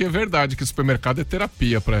WhatsApp disse que é verdade, que o supermercado é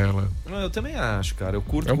terapia pra ela. Eu também acho, cara. Eu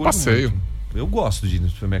curto. É um passeio. Muito. Eu gosto de ir no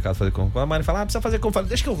supermercado fazer compra. A Mari fala, precisa fazer compra.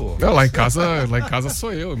 Deixa que eu vou. Não, lá em casa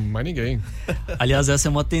sou eu, mais ninguém. Aliás, essa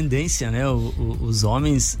é uma tendência, né? Os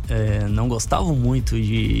homens não gostavam muito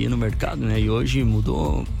de ir no mercado, né? E hoje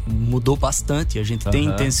mudou bastante. A gente tem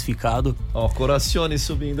intensificado. Coracione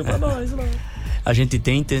subindo pra nós, lá. A gente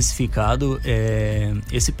tem intensificado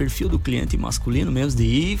esse perfil do cliente masculino mesmo, de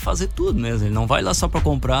ir fazer tudo mesmo. Ele não vai lá só para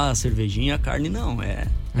comprar a cervejinha, a carne, não.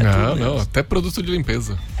 Não, até produto de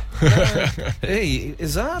limpeza.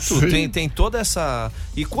 Exato, tem toda essa...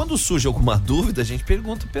 E quando surge alguma dúvida, a gente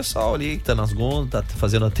pergunta o pessoal ali que tá nas gondas, tá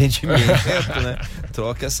fazendo atendimento, né?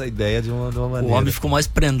 Troca essa ideia de uma maneira. O homem ficou mais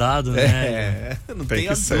prendado, né? Não tem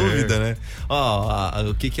a dúvida, né?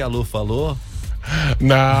 O que a Lu falou?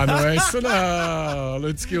 Não é isso não.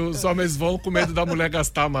 Ela disse que os homens vão com medo da mulher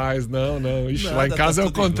gastar mais. Não. Ixi, lá em casa é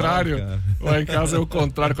o contrário. Lá em casa é o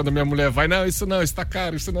contrário. Quando a minha mulher vai, isso tá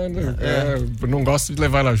caro, isso não. Não gosto de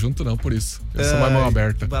levar ela junto, não, por isso. Eu sou mais mão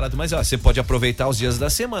aberta. Barato, mas você pode aproveitar os dias da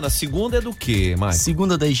semana. Segunda é do quê, Maicon?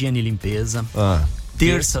 Segunda da higiene e limpeza.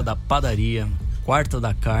 Terça da padaria. Quarta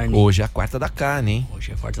da carne. Hoje é a quarta da carne, hein? Hoje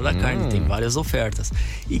é a quarta da carne, tem várias ofertas.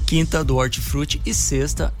 E quinta do hortifruti e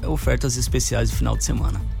sexta ofertas especiais de final de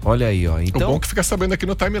semana. Olha aí, ó. Então... O bom é que fica sabendo aqui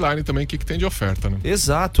no timeline também o que tem de oferta, né?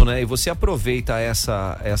 Exato, né? E você aproveita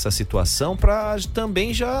essa situação pra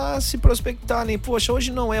também já se prospectar, né? Poxa,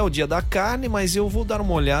 hoje não é o dia da carne, mas eu vou dar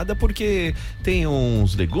uma olhada porque tem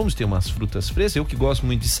uns legumes, tem umas frutas frescas. Eu que gosto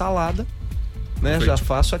muito de salada, né? Já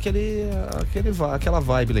faço aquela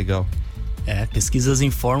vibe legal. Pesquisas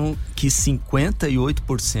informam que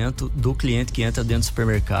 58% do cliente que entra dentro do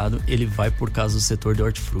supermercado, ele vai por causa do setor de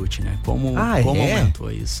hortifruti, né? Como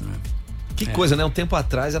aumentou isso, né? Que coisa, né? Um tempo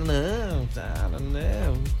atrás, não.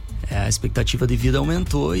 A expectativa de vida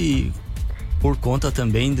aumentou e por conta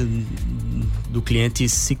também do cliente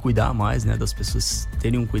se cuidar mais, né? Das pessoas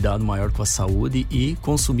terem um cuidado maior com a saúde e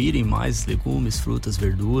consumirem mais legumes, frutas,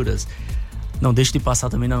 verduras. Não deixe de passar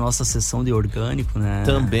também na nossa seção de orgânico, né?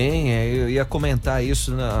 Também, eu ia comentar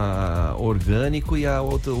isso na orgânico e a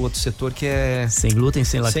outro setor que é... Sem glúten,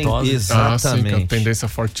 sem lactose. Exatamente. Sim, que é uma tendência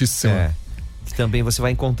fortíssima. Que também você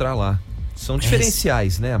vai encontrar lá. São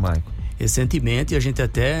diferenciais, né, Maicon? Recentemente a gente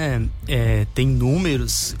até tem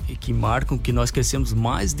números que marcam que nós crescemos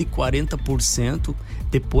mais de 40%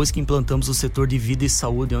 depois que implantamos o setor de vida e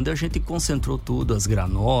saúde, onde a gente concentrou tudo, as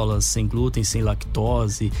granolas, sem glúten, sem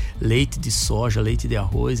lactose, leite de soja, leite de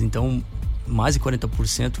arroz. Então mais de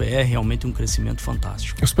 40% é realmente um crescimento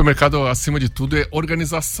fantástico. O supermercado, acima de tudo, é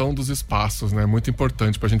organização dos espaços, né? Muito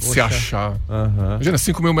importante pra gente se achar. Imagina,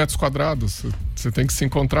 5 mil metros quadrados, você tem que se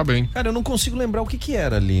encontrar bem. Cara, eu não consigo lembrar o que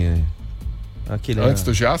era ali. Antes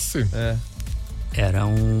do Giassi? Era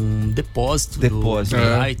um depósito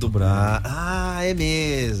do Bra. É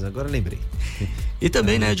mesmo, agora eu lembrei. E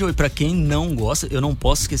também, né, Joey, para quem não gosta, eu não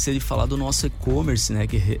posso esquecer de falar do nosso e-commerce, né,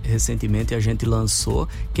 que recentemente a gente lançou.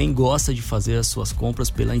 Quem gosta de fazer as suas compras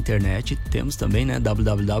pela internet, temos também, né,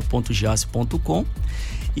 www.giassi.com.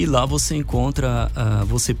 E lá você encontra,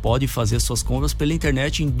 você pode fazer as suas compras pela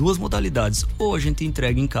internet em 2 modalidades. Ou a gente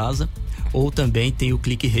entrega em casa, ou também tem o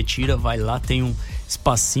clique e retira, vai lá, tem um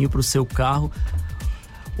espacinho para o seu carro.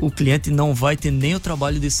 O cliente não vai ter nem o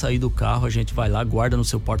trabalho de sair do carro, a gente vai lá, guarda no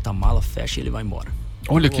seu porta-mala, fecha e ele vai embora.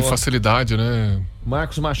 Olha que facilidade, né?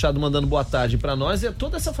 Ainda Machado mandando boa tarde para nós, e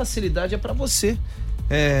toda essa facilidade é para você,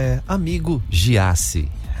 amigo Giassi.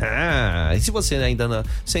 E se você ainda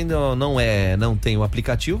não tem o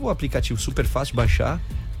aplicativo super fácil de baixar.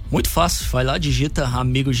 Muito fácil, vai lá, digita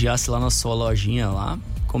amigo Giassi lá na sua lojinha lá.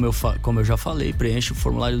 Como eu já falei, preenche o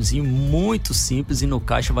formuláriozinho muito simples e no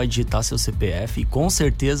caixa vai digitar seu CPF e com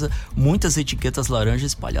certeza muitas etiquetas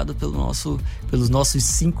laranjas espalhadas pelos nossos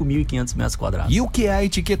 5.500 metros quadrados. E o que é a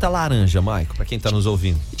etiqueta laranja, Maicon, para quem está nos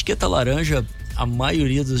ouvindo? Etiqueta laranja, a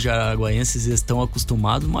maioria dos jaraguaenses estão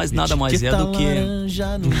acostumados, mas nada mais é do que...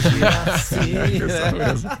 laranja no Giassi.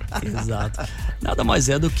 Exato. Nada mais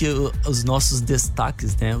é do que os nossos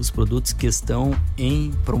destaques, né? Os produtos que estão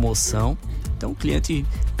em promoção. Então o cliente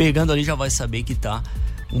pegando ali já vai saber que está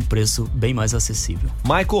um preço bem mais acessível.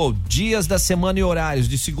 Michael, dias da semana e horários,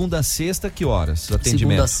 de segunda a sexta, que horas? Atendimento?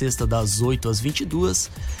 Segunda a sexta das 8 às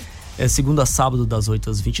 22, segunda a sábado das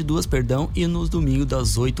 8 às 22, e nos domingos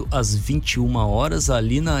das 8 às 21 horas,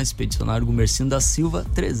 ali na Expedicionário Gumercindo da Silva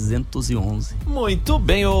 311. Muito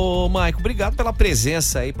bem, ô Michael, obrigado pela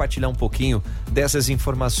presença aí, partilhar um pouquinho dessas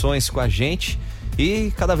informações com a gente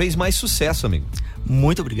e cada vez mais sucesso, amigo.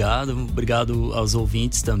 Muito obrigado aos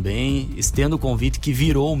ouvintes também, estendo o convite que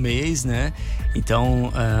virou o mês, né?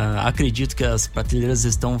 Então, acredito que as prateleiras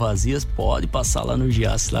estão vazias, pode passar lá no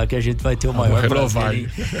Giassi, lá que a gente vai ter o maior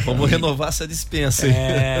prazer. Vamos renovar essa dispensa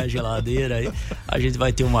aí. Geladeira aí. A gente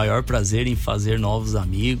vai ter o maior prazer em fazer novos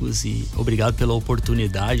amigos e obrigado pela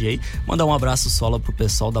oportunidade aí. Mandar um abraço só pro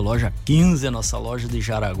pessoal da loja 15, a nossa loja de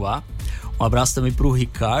Jaraguá. Um abraço também pro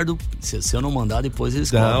Ricardo. Se eu não mandar, depois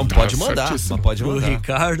eles Não, pode mandar. Pode mandar. Pro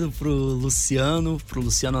Ricardo, pro Luciano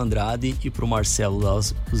Andrade e pro Marcelo,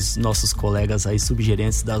 os nossos colegas aí,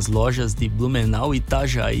 subgerentes das lojas de Blumenau,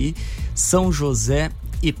 Itajaí, São José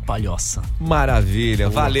e Palhoça. Maravilha.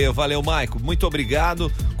 Valeu, Maicon. Muito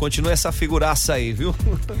obrigado. Continua essa figuraça aí, viu?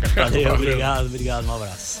 Valeu. Obrigado. Um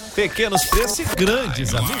abraço. Pequenos preços e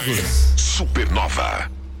grandes, amigos. Supernova.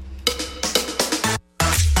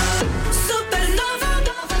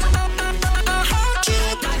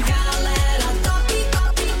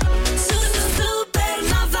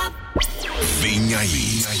 Vem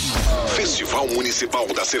aí. Festival Municipal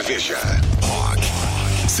da Cerveja. Rock,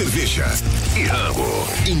 cerveja e rango.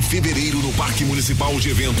 Em fevereiro no Parque Municipal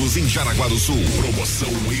de Eventos em Jaraguá do Sul. Promoção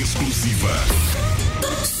exclusiva.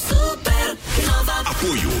 Supernova.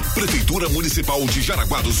 Apoio Prefeitura Municipal de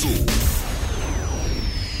Jaraguá do Sul.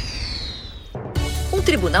 Um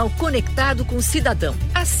tribunal conectado com o cidadão.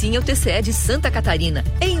 Assim é o TCE de Santa Catarina.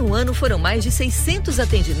 Em um ano foram mais de 600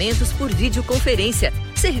 atendimentos por videoconferência.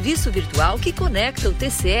 Serviço virtual que conecta o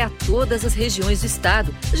TCE a todas as regiões do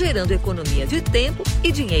estado, gerando economia de tempo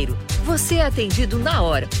e dinheiro. Você é atendido na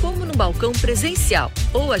hora, como no balcão presencial,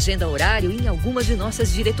 ou agenda horário em alguma de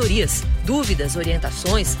nossas diretorias. Dúvidas,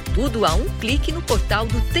 orientações, tudo a um clique no portal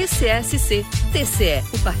do TCSC. TCE,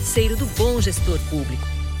 o parceiro do bom gestor público.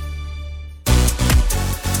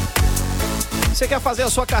 Você quer fazer a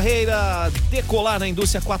sua carreira decolar na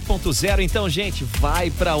indústria 4.0? Então, gente, vai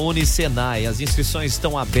para a Unisenai. As inscrições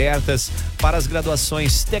estão abertas para as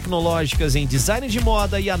graduações tecnológicas em design de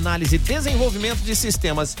moda e análise e desenvolvimento de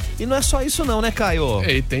sistemas. E não é só isso não, né, Caio?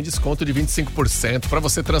 E tem desconto de 25% para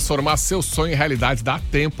você transformar seu sonho em realidade. Dá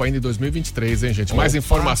tempo ainda em 2023, hein, gente? Mais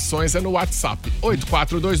informações é no WhatsApp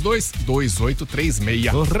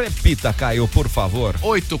 8422-2836. Repita, Caio, por favor.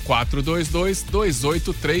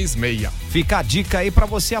 8422-2836. Fica a dica aí para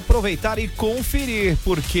você aproveitar e conferir,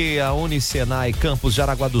 porque a Unisenai Campus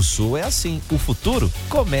Jaraguá do Sul é assim, o futuro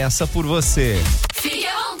começa por você. Fique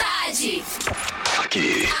à vontade.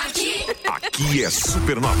 Aqui é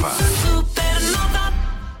Supernova. Supernova.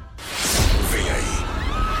 Vem aí.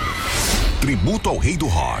 Tributo ao rei do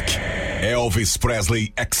rock. Elvis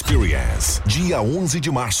Presley Experience. Dia 11 de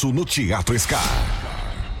março no Teatro Scar.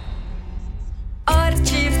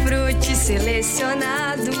 Hortifruti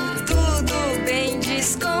selecionado, tudo bem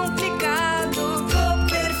descomplicado.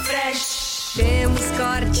 Cooper Fresh. Temos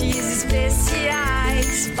cortes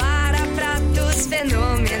especiais para pratos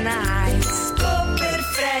fenomenais. Cooper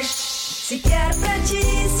Fresh. Se quer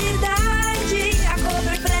praticidade, a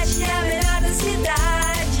Cooper Fresh é a melhor da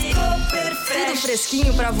cidade. Cooper Fresh. Tudo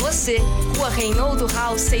fresquinho pra você. Rua Reinaldo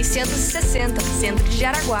House 660, centro de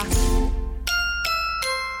Jaraguá.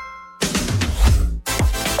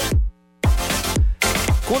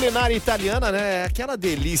 Culinária italiana, né? Aquela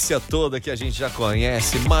delícia toda que a gente já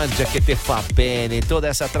conhece. Mangia che te fa bene. Toda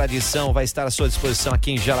essa tradição vai estar à sua disposição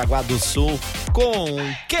aqui em Jaraguá do Sul. Com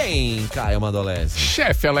quem, Caio Mandolese?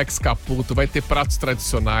 Chefe Alex Caputo, vai ter pratos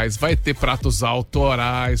tradicionais, vai ter pratos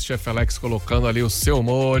autorais, chefe Alex colocando ali o seu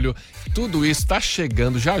molho. Tudo isso tá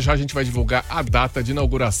chegando, já a gente vai divulgar a data de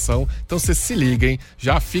inauguração. Então você se liga, hein?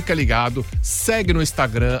 Já fica ligado, segue no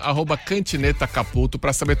Instagram, @Cantineta Caputo,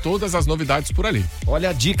 pra saber todas as novidades por ali.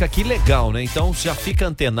 Olha a dica que legal, né? Então já fica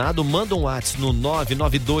antenado, manda um WhatsApp no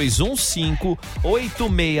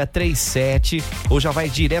 992158637 ou já vai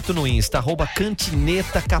direto no Insta,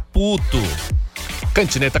 @Cantineta Caputo.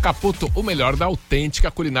 Cantineta Caputo, o melhor da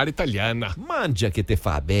autêntica culinária italiana. Mangia che te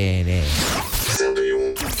fa bene.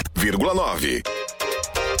 101,9.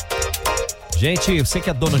 Gente, você que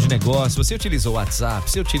é dono de negócio, você utiliza o WhatsApp,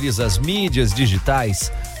 você utiliza as mídias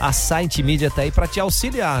digitais, a Site Media tá aí para te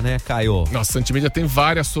auxiliar, né, Caio? Nossa, a Site Media tem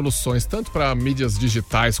várias soluções, tanto para mídias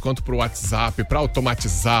digitais quanto para o WhatsApp, para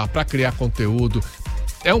automatizar, para criar conteúdo.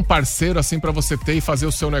 É um parceiro assim para você ter e fazer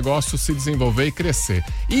o seu negócio se desenvolver e crescer.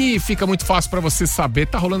 E fica muito fácil para você saber,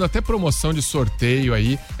 tá rolando até promoção de sorteio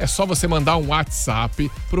aí. É só você mandar um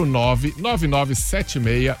WhatsApp pro 997.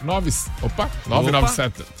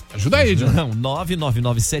 Ajuda aí, John. Não,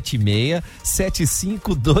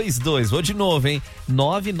 99976-7522. Vou de novo, hein?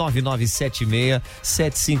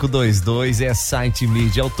 99976-7522 é Site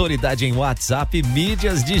Media, autoridade em WhatsApp e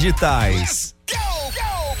mídias digitais.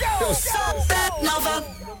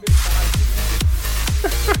 Supernova.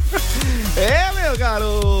 É, meu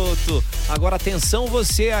garoto. Agora atenção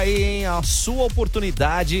você aí, hein? A sua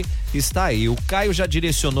oportunidade está aí. O Caio já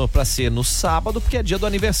direcionou para ser no sábado, porque é dia do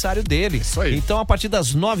aniversário dele. Isso aí. Então, a partir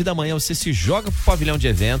das 9 da manhã, você se joga pro pavilhão de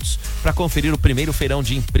eventos para conferir o primeiro feirão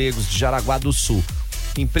de empregos de Jaraguá do Sul.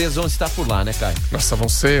 Empresas vão estar por lá, né, Caio? Nossa, vão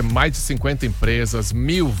ser mais de 50 empresas,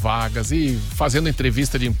 1000 vagas e fazendo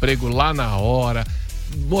entrevista de emprego lá na hora,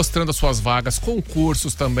 mostrando as suas vagas,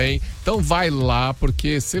 concursos também. Então vai lá,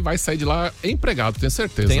 porque você vai sair de lá empregado, tenho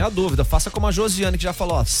certeza. Tenha dúvida, faça como a Josiane, que já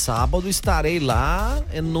falou, ó, sábado estarei lá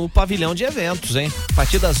no pavilhão de eventos, hein? A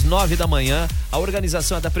partir das 9 da manhã, a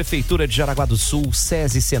organização é da Prefeitura de Jaraguá do Sul,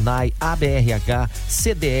 SESI, Senai, ABRH,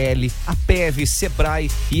 CDL, a PEV,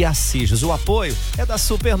 Sebrae e a CIJOS. O apoio é da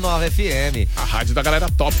Supernova FM. A rádio da galera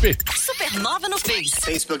top. Supernova no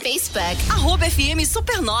Facebook. @FM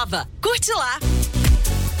Supernova. Curte lá.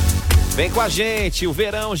 Vem com a gente, o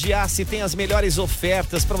Verão Giassi tem as melhores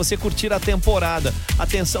ofertas para você curtir a temporada.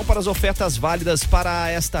 Atenção para as ofertas válidas para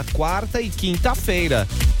esta quarta e quinta-feira.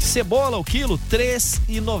 Cebola, o quilo,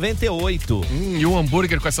 R$3,98. E um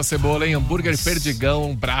hambúrguer com essa cebola, hein? Hambúrguer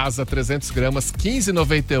Perdigão, brasa, 300 gramas,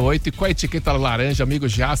 R$15,98. E com a etiqueta laranja, amigo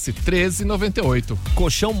Giassi, R$13,98.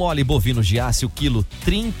 Colchão mole bovino Giassi, o quilo,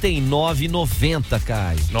 R$39,90,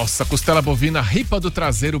 Caio. Nossa, costela bovina ripa do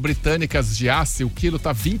traseiro britânicas Giassi, o quilo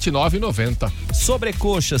tá R$29,90.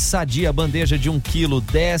 Sobrecoxa sadia, bandeja de 1 quilo,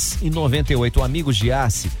 R$10,98. O amigo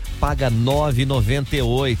Giassi paga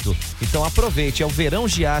R$9,98. Então aproveite, é o Verão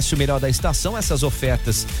Giassi, o melhor da estação. Essas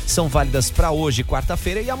ofertas são válidas para hoje,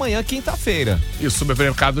 quarta-feira, e amanhã, quinta-feira. E o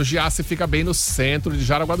supermercado Giassi fica bem no centro de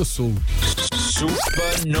Jaraguá do Sul.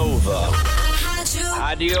 Supernova.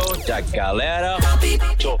 Rádio da galera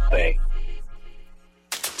top.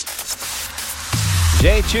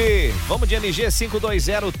 Gente, vamos de MG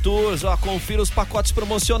 520 Tours, ó, confira os pacotes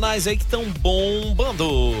promocionais aí que estão bombando.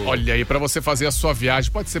 Olha aí, pra você fazer a sua viagem,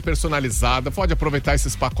 pode ser personalizada, pode aproveitar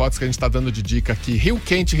esses pacotes que a gente tá dando de dica aqui. Rio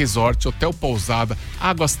Quente Resort, hotel pousada,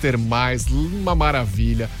 águas termais, uma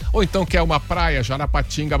maravilha. Ou então quer uma praia,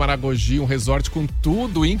 Jarapatinga, Maragogi, um resort com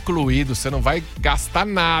tudo incluído, você não vai gastar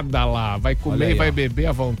nada lá, vai comer aí, e vai ó. beber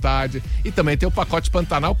à vontade. E também tem o pacote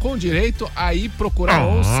Pantanal com direito a ir procurar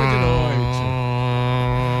onça de noite.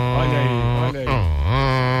 Olha aí.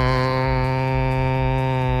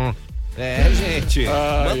 É, gente,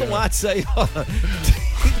 manda um WhatsApp aí, ó.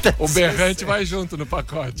 O berrante vai junto no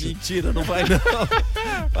pacote. Mentira, não vai não.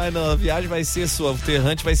 Vai não, a viagem vai ser sua, o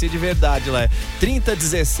berrante vai ser de verdade lá.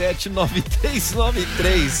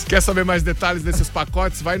 3017-9393. Quer saber mais detalhes desses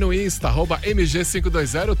pacotes? Vai no Insta,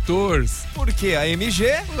 @MG520 Tours. Porque a MG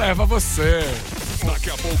leva você.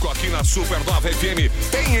 Daqui a pouco aqui na Supernova FM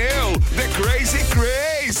tem eu, The Crazy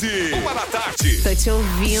Crazy. 1h Tô te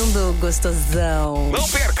ouvindo, gostosão. Não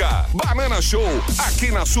perca! Banana Show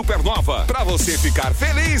aqui na Supernova pra você ficar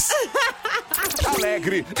feliz,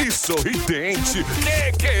 alegre e sorridente.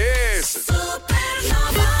 Que é esse?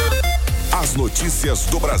 Supernova. As notícias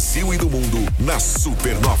do Brasil e do mundo na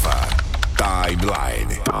Supernova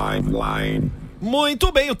Timeline.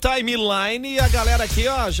 Muito bem, o timeline, e a galera aqui,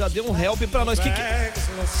 ó, já deu um help pra nós.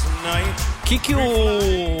 Que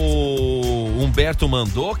o Humberto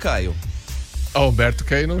mandou, Caio? O Humberto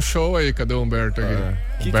quer ir num show aí, cadê o Humberto aqui?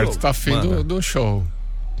 O Humberto tá afim do show.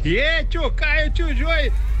 E aí, tio Caio, tio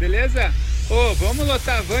Joey, beleza? Ô, vamos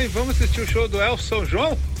lotar a van e vamos assistir o show do Elson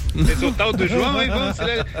João? Esse o tal do João aí, vamos.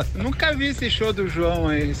 Nunca vi esse show do João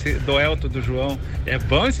aí, do Elton do João. É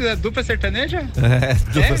bom esse dupla sertaneja?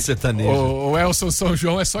 Dupla sertaneja. O Elson São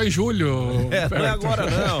João é só em julho. Não é agora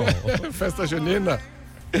não. Festa junina.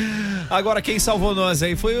 Agora quem salvou nós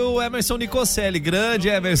aí foi o Emerson Nicocelli. Grande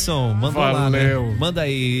Emerson, mandou lá, né? Manda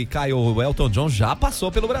aí, Caio. O Elton John já passou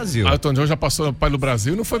pelo Brasil. Elton John já passou pelo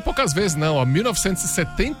Brasil, não foi poucas vezes não, ó.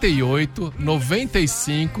 1978,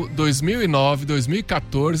 95, 2009,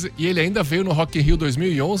 2014 e ele ainda veio no Rock in Rio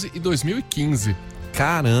 2011 e 2015.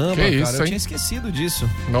 Caramba, que cara, isso, eu hein? tinha esquecido disso.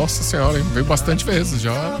 Nossa senhora, hein? Veio bastante vezes,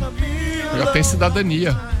 já tem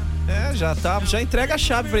cidadania. Já entrega a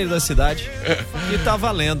chave pra ele da cidade. E tá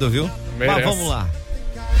valendo, viu? Merece. Mas vamos lá.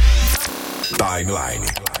 Timeline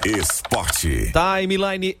Esporte.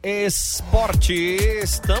 Timeline Esporte.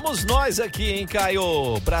 Estamos nós aqui, hein,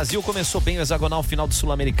 Caio? Brasil começou bem o hexagonal final do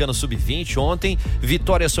Sul-Americano Sub-20 ontem.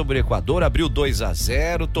 Vitória sobre o Equador, abriu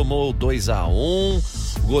 2-0, tomou 2-1.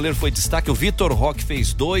 O goleiro foi destaque, o Vitor Roque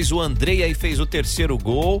fez 2, o Andrei aí fez o terceiro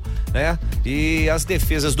gol, né? E as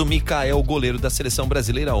defesas do Micael, o goleiro da seleção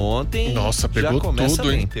brasileira ontem. Nossa, pegou já começa tudo,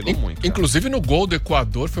 bem, hein? pegou muito. Cara. Inclusive no gol do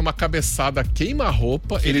Equador foi uma cabeçada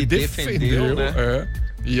queima-roupa, ele defendeu, né?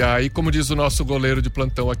 E aí, como diz o nosso goleiro de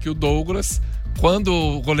plantão aqui, o Douglas, quando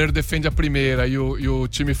o goleiro defende a primeira e o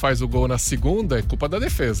time faz o gol na segunda, é culpa da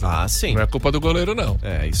defesa. Ah, sim. Não é culpa do goleiro, não.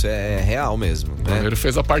 Isso é real mesmo. O goleiro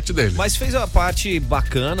fez a parte dele. Mas fez a parte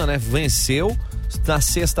bacana, né? Venceu. Na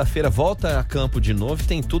sexta-feira volta a campo de novo.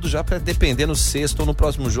 Tem tudo já pra depender no sexto ou no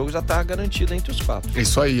próximo jogo, já tá garantido entre os 4.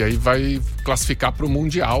 Isso aí vai classificar pro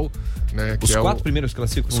Mundial. Né, os 4 primeiros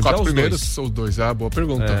classificam? Os 4 primeiros são os 2. Boa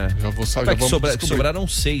pergunta. Já vou saber. Sobraram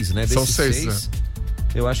 6, né? São Desses 6.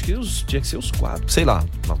 Eu acho que tinha que ser os 4. Sei lá,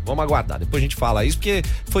 vamos aguardar. Depois a gente fala isso, porque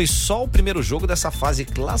foi só o primeiro jogo dessa fase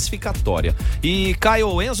classificatória. E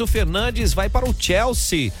Caio, Enzo Fernandes vai para o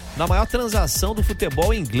Chelsea na maior transação do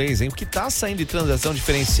futebol inglês, hein? O que tá saindo de transação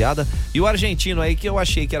diferenciada. E o argentino aí, que eu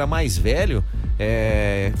achei que era mais velho,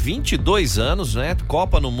 22 anos, né?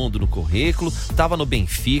 Copa no Mundo no currículo, tava no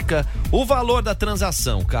Benfica. O valor da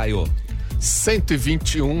transação, Caio?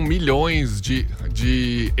 121 milhões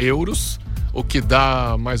de euros. O que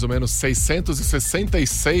dá mais ou menos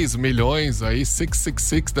 666 milhões aí,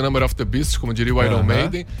 666, the number of the beast, como diria o Iron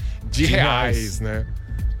Maiden, de reais, né?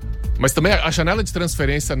 Mas também a janela de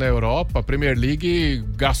transferência na Europa, a Premier League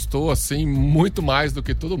gastou, assim, muito mais do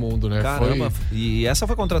que todo mundo, né? Caramba, e essa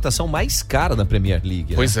foi a contratação mais cara da Premier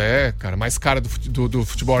League. Pois é, cara, mais cara do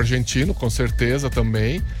futebol argentino, com certeza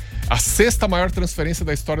também. A 6ª maior transferência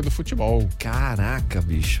da história do futebol. Caraca,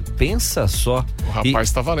 bicho. Pensa só. O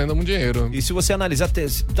rapaz tá valendo um dinheiro. E se você analisar,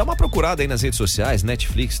 dá uma procurada aí nas redes sociais,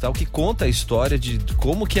 Netflix e tal, que conta a história de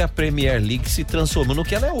como que a Premier League se transformou no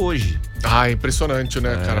que ela é hoje. Ah, é impressionante,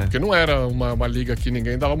 né, cara? Porque não era uma liga que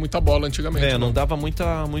ninguém dava muita bola antigamente. Não dava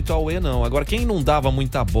muito auê, não. Agora, quem não dava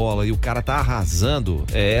muita bola e o cara tá arrasando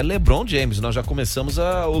é LeBron James. Nós já começamos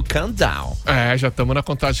o countdown. Já estamos na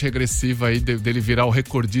contagem regressiva aí dele virar o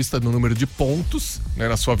recordista no número de pontos, né,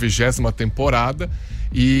 na sua 20ª temporada.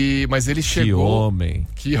 Mas ele chegou.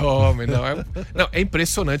 Que homem, não, é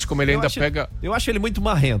impressionante como ele pega. Eu acho ele muito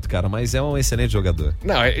marrento, cara, mas é um excelente jogador.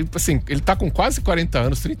 Não, assim, ele tá com quase 40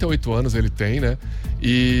 anos, 38 anos ele tem, né?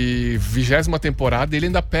 E 20ª temporada, ele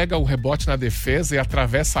ainda pega o rebote na defesa e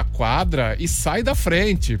atravessa a quadra e sai da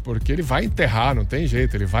frente, porque ele vai enterrar, não tem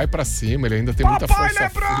jeito, ele vai pra cima, ele ainda tem muita força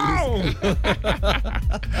física.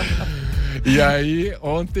 E aí,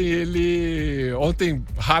 ontem,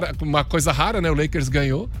 uma coisa rara, né? O Lakers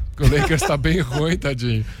ganhou, porque o Lakers tá bem ruim,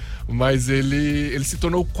 tadinho. Mas ele se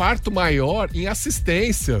tornou o 4º maior em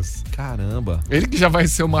assistências. Caramba. Ele que já vai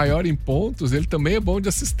ser o maior em pontos, ele também é bom de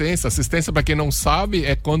assistência. Assistência, pra quem não sabe,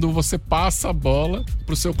 é quando você passa a bola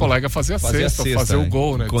pro seu colega fazer a cesta, fazer o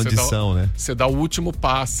gol, né? Condição, né? Você dá o último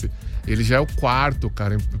passe. Ele já é o 4º,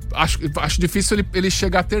 cara. Acho difícil ele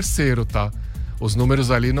chegar 3º, tá? Os números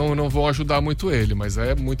ali não vão ajudar muito ele, mas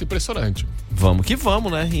é muito impressionante. Vamos que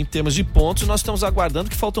vamos, né? Em termos de pontos, nós estamos aguardando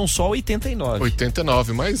que faltam só 89.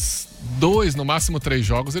 89, mas 2, no máximo 3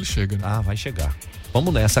 jogos ele chega, né? Ah, vai chegar.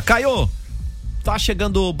 Vamos nessa. Caio, tá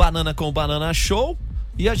chegando o Banana com o Banana Show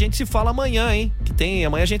e a gente se fala amanhã, hein?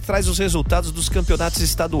 Amanhã a gente traz os resultados dos campeonatos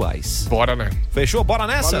estaduais. Bora, né? Fechou? Bora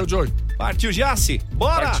nessa? Valeu, Joey. Partiu, Giassi.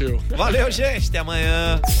 Bora! Partiu. Valeu, gente. Até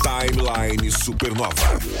amanhã. Timeline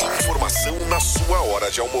Supernova. Informação na sua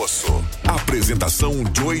hora de almoço. Apresentação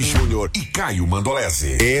Joey Júnior e Caio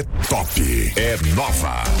Mandolese. É top. É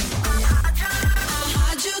nova.